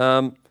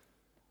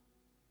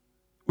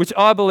 which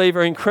I believe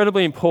are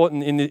incredibly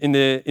important in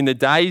the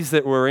days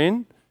that we're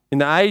in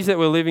the age that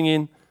we're living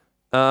in.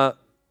 We're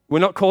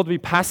not called to be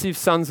passive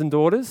sons and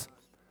daughters.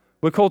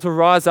 We're called to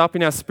rise up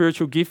in our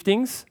spiritual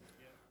giftings.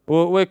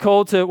 We're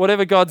called to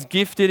whatever God's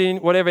gifted in,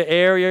 whatever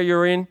area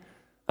you're in,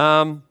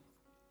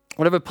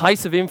 whatever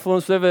place of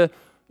influence,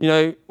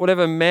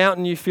 whatever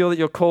mountain you feel that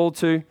you're called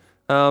to.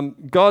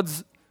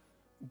 God's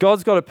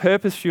got a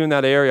purpose for you in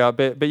that area,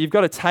 but you've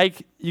got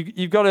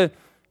to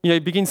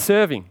begin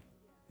serving.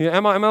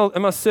 Am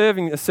I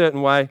serving a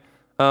certain way?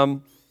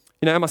 Am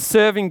I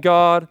serving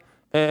God?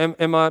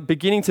 Am I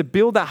beginning to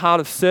build that heart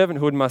of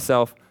servanthood in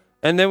myself?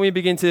 And then we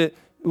begin to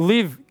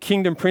live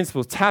kingdom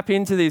principles, tap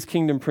into these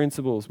kingdom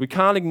principles. We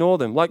can't ignore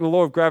them. Like the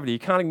law of gravity, you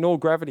can't ignore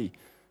gravity.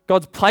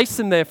 God's placed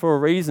them there for a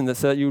reason,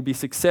 so that you would be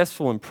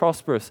successful and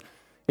prosperous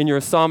in your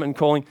assignment and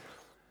calling.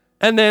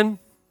 And then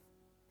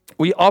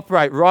we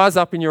rise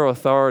up in your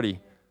authority.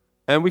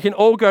 And we can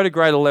all go to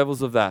greater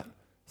levels of that.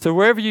 So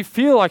wherever you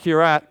feel like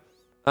you're at,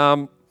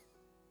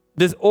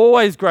 there's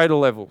always greater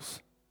levels.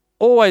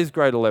 Always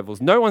greater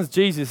levels. No one's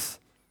Jesus.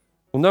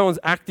 Well, no one's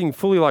acting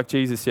fully like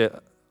Jesus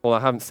yet. Well,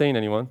 I haven't seen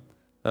anyone.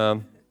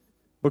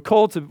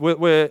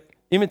 We're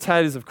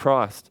imitators of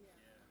Christ.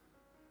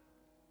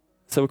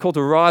 So we're called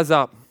to rise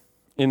up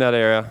in that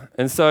area.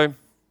 And so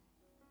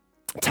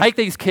take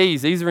these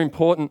keys. These are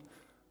important,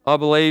 I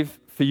believe,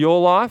 for your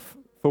life,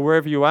 for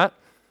wherever you're at,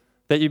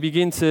 that you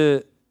begin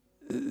to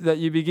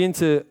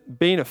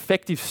be an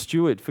effective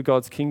steward for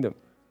God's kingdom.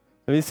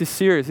 I mean, this is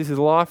serious. This is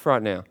life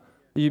right now.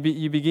 You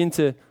begin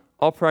to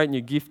operate in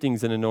your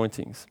giftings and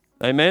anointings.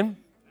 Amen?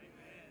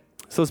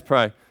 So let's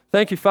pray.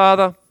 Thank you,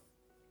 Father.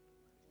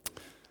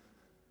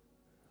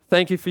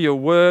 Thank you for your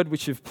word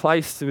which you've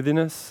placed within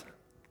us.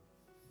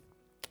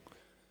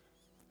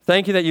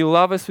 Thank you that you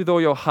love us with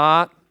all your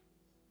heart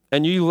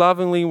and you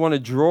lovingly want to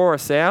draw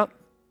us out.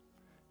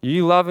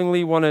 You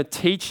lovingly want to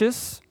teach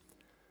us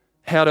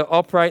how to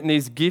operate in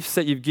these gifts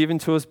that you've given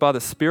to us by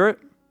the Spirit.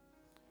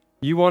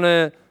 You want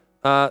to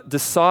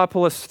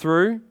disciple us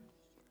through.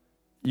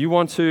 You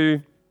want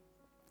to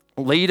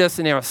lead us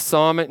in our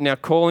assignment and our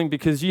calling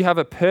because you have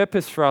a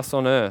purpose for us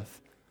on earth.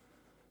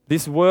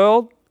 This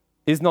world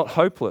is not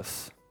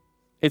hopeless.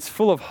 It's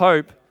full of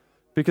hope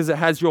because it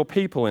has your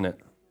people in it.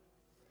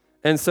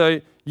 And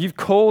so you've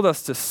called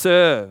us to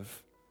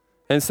serve.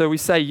 And so we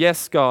say,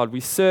 yes, God,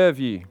 we serve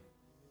you.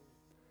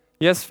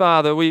 Yes,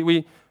 Father,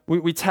 we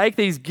take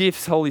these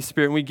gifts, Holy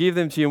Spirit, and we give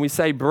them to you and we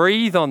say,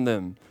 breathe on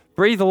them.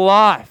 Breathe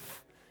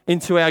life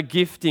into our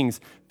giftings.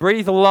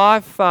 Breathe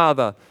life,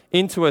 Father,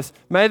 into us.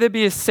 May there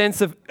be a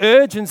sense of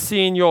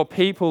urgency in your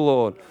people,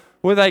 Lord,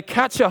 where they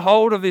catch a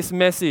hold of this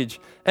message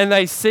and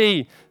they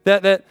see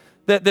that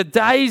the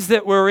days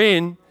that we're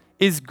in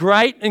is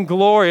great and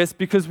glorious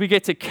because we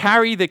get to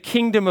carry the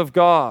kingdom of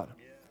God.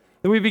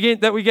 That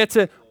we get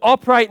to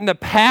operate in the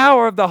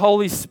power of the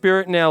Holy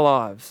Spirit in our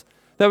lives.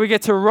 That we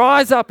get to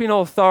rise up in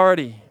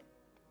authority.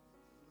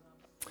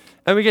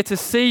 And we get to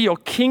see your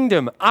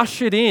kingdom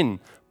ushered in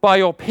by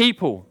your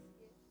people.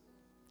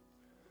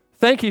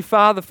 Thank you,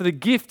 Father, for the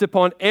gift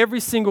upon every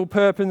single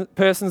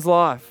person's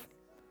life.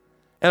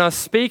 And I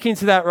speak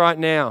into that right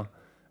now.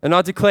 And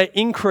I declare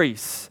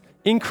increase,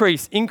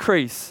 increase,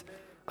 increase.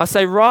 I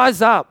say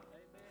rise up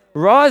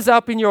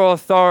in your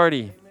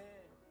authority.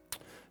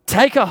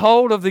 Take a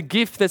hold of the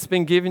gift that's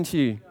been given to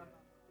you.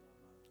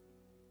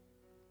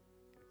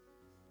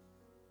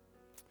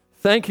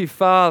 Thank you,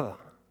 Father.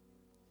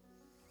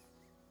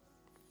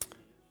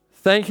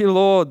 Thank you,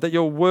 Lord, that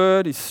your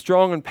word is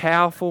strong and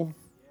powerful.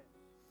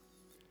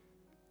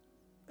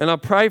 And I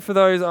pray for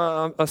those,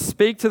 I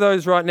speak to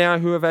those right now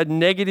who have had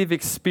negative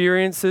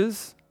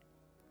experiences,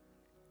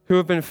 who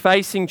have been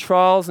facing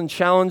trials and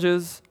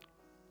challenges,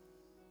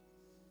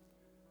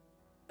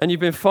 and you've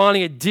been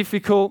finding it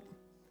difficult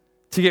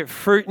to get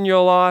fruit in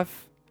your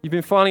life. You've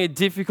been finding it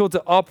difficult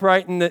to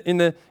operate in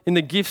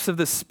the gifts of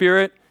the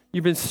Spirit.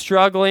 You've been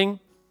struggling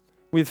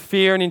with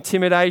fear and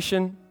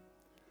intimidation.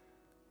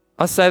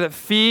 I say that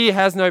fear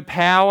has no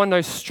power, no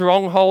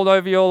stronghold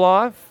over your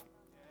life.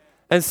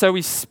 And so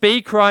we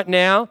speak right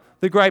now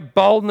the great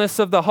boldness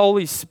of the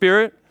Holy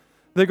Spirit,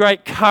 the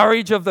great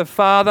courage of the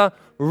Father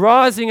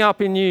rising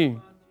up in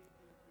you.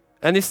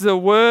 And this is a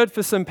word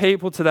for some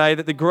people today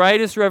that the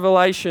greatest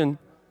revelation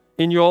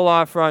in your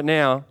life right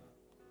now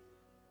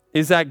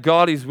is that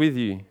God is with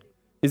you,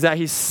 is that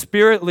His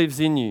Spirit lives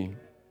in you.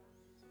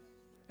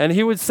 And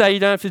He would say you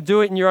don't have to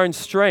do it in your own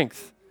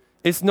strength.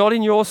 It's not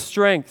in your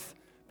strength,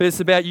 but it's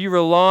about you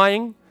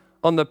relying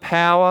on the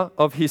power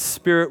of His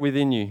Spirit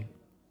within you.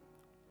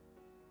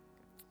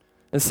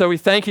 And so we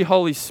thank you,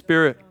 Holy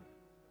Spirit.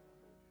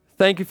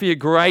 Thank you for your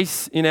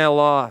grace in our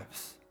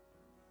lives.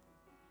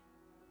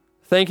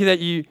 Thank you that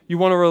you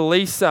want to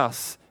release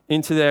us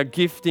into our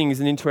giftings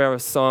and into our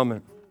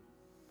assignment.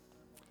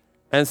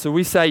 And so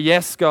we say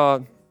yes,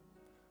 God.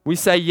 We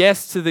say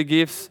yes to the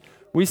gifts.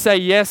 We say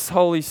yes,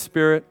 Holy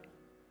Spirit.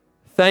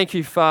 Thank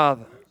you,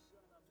 Father.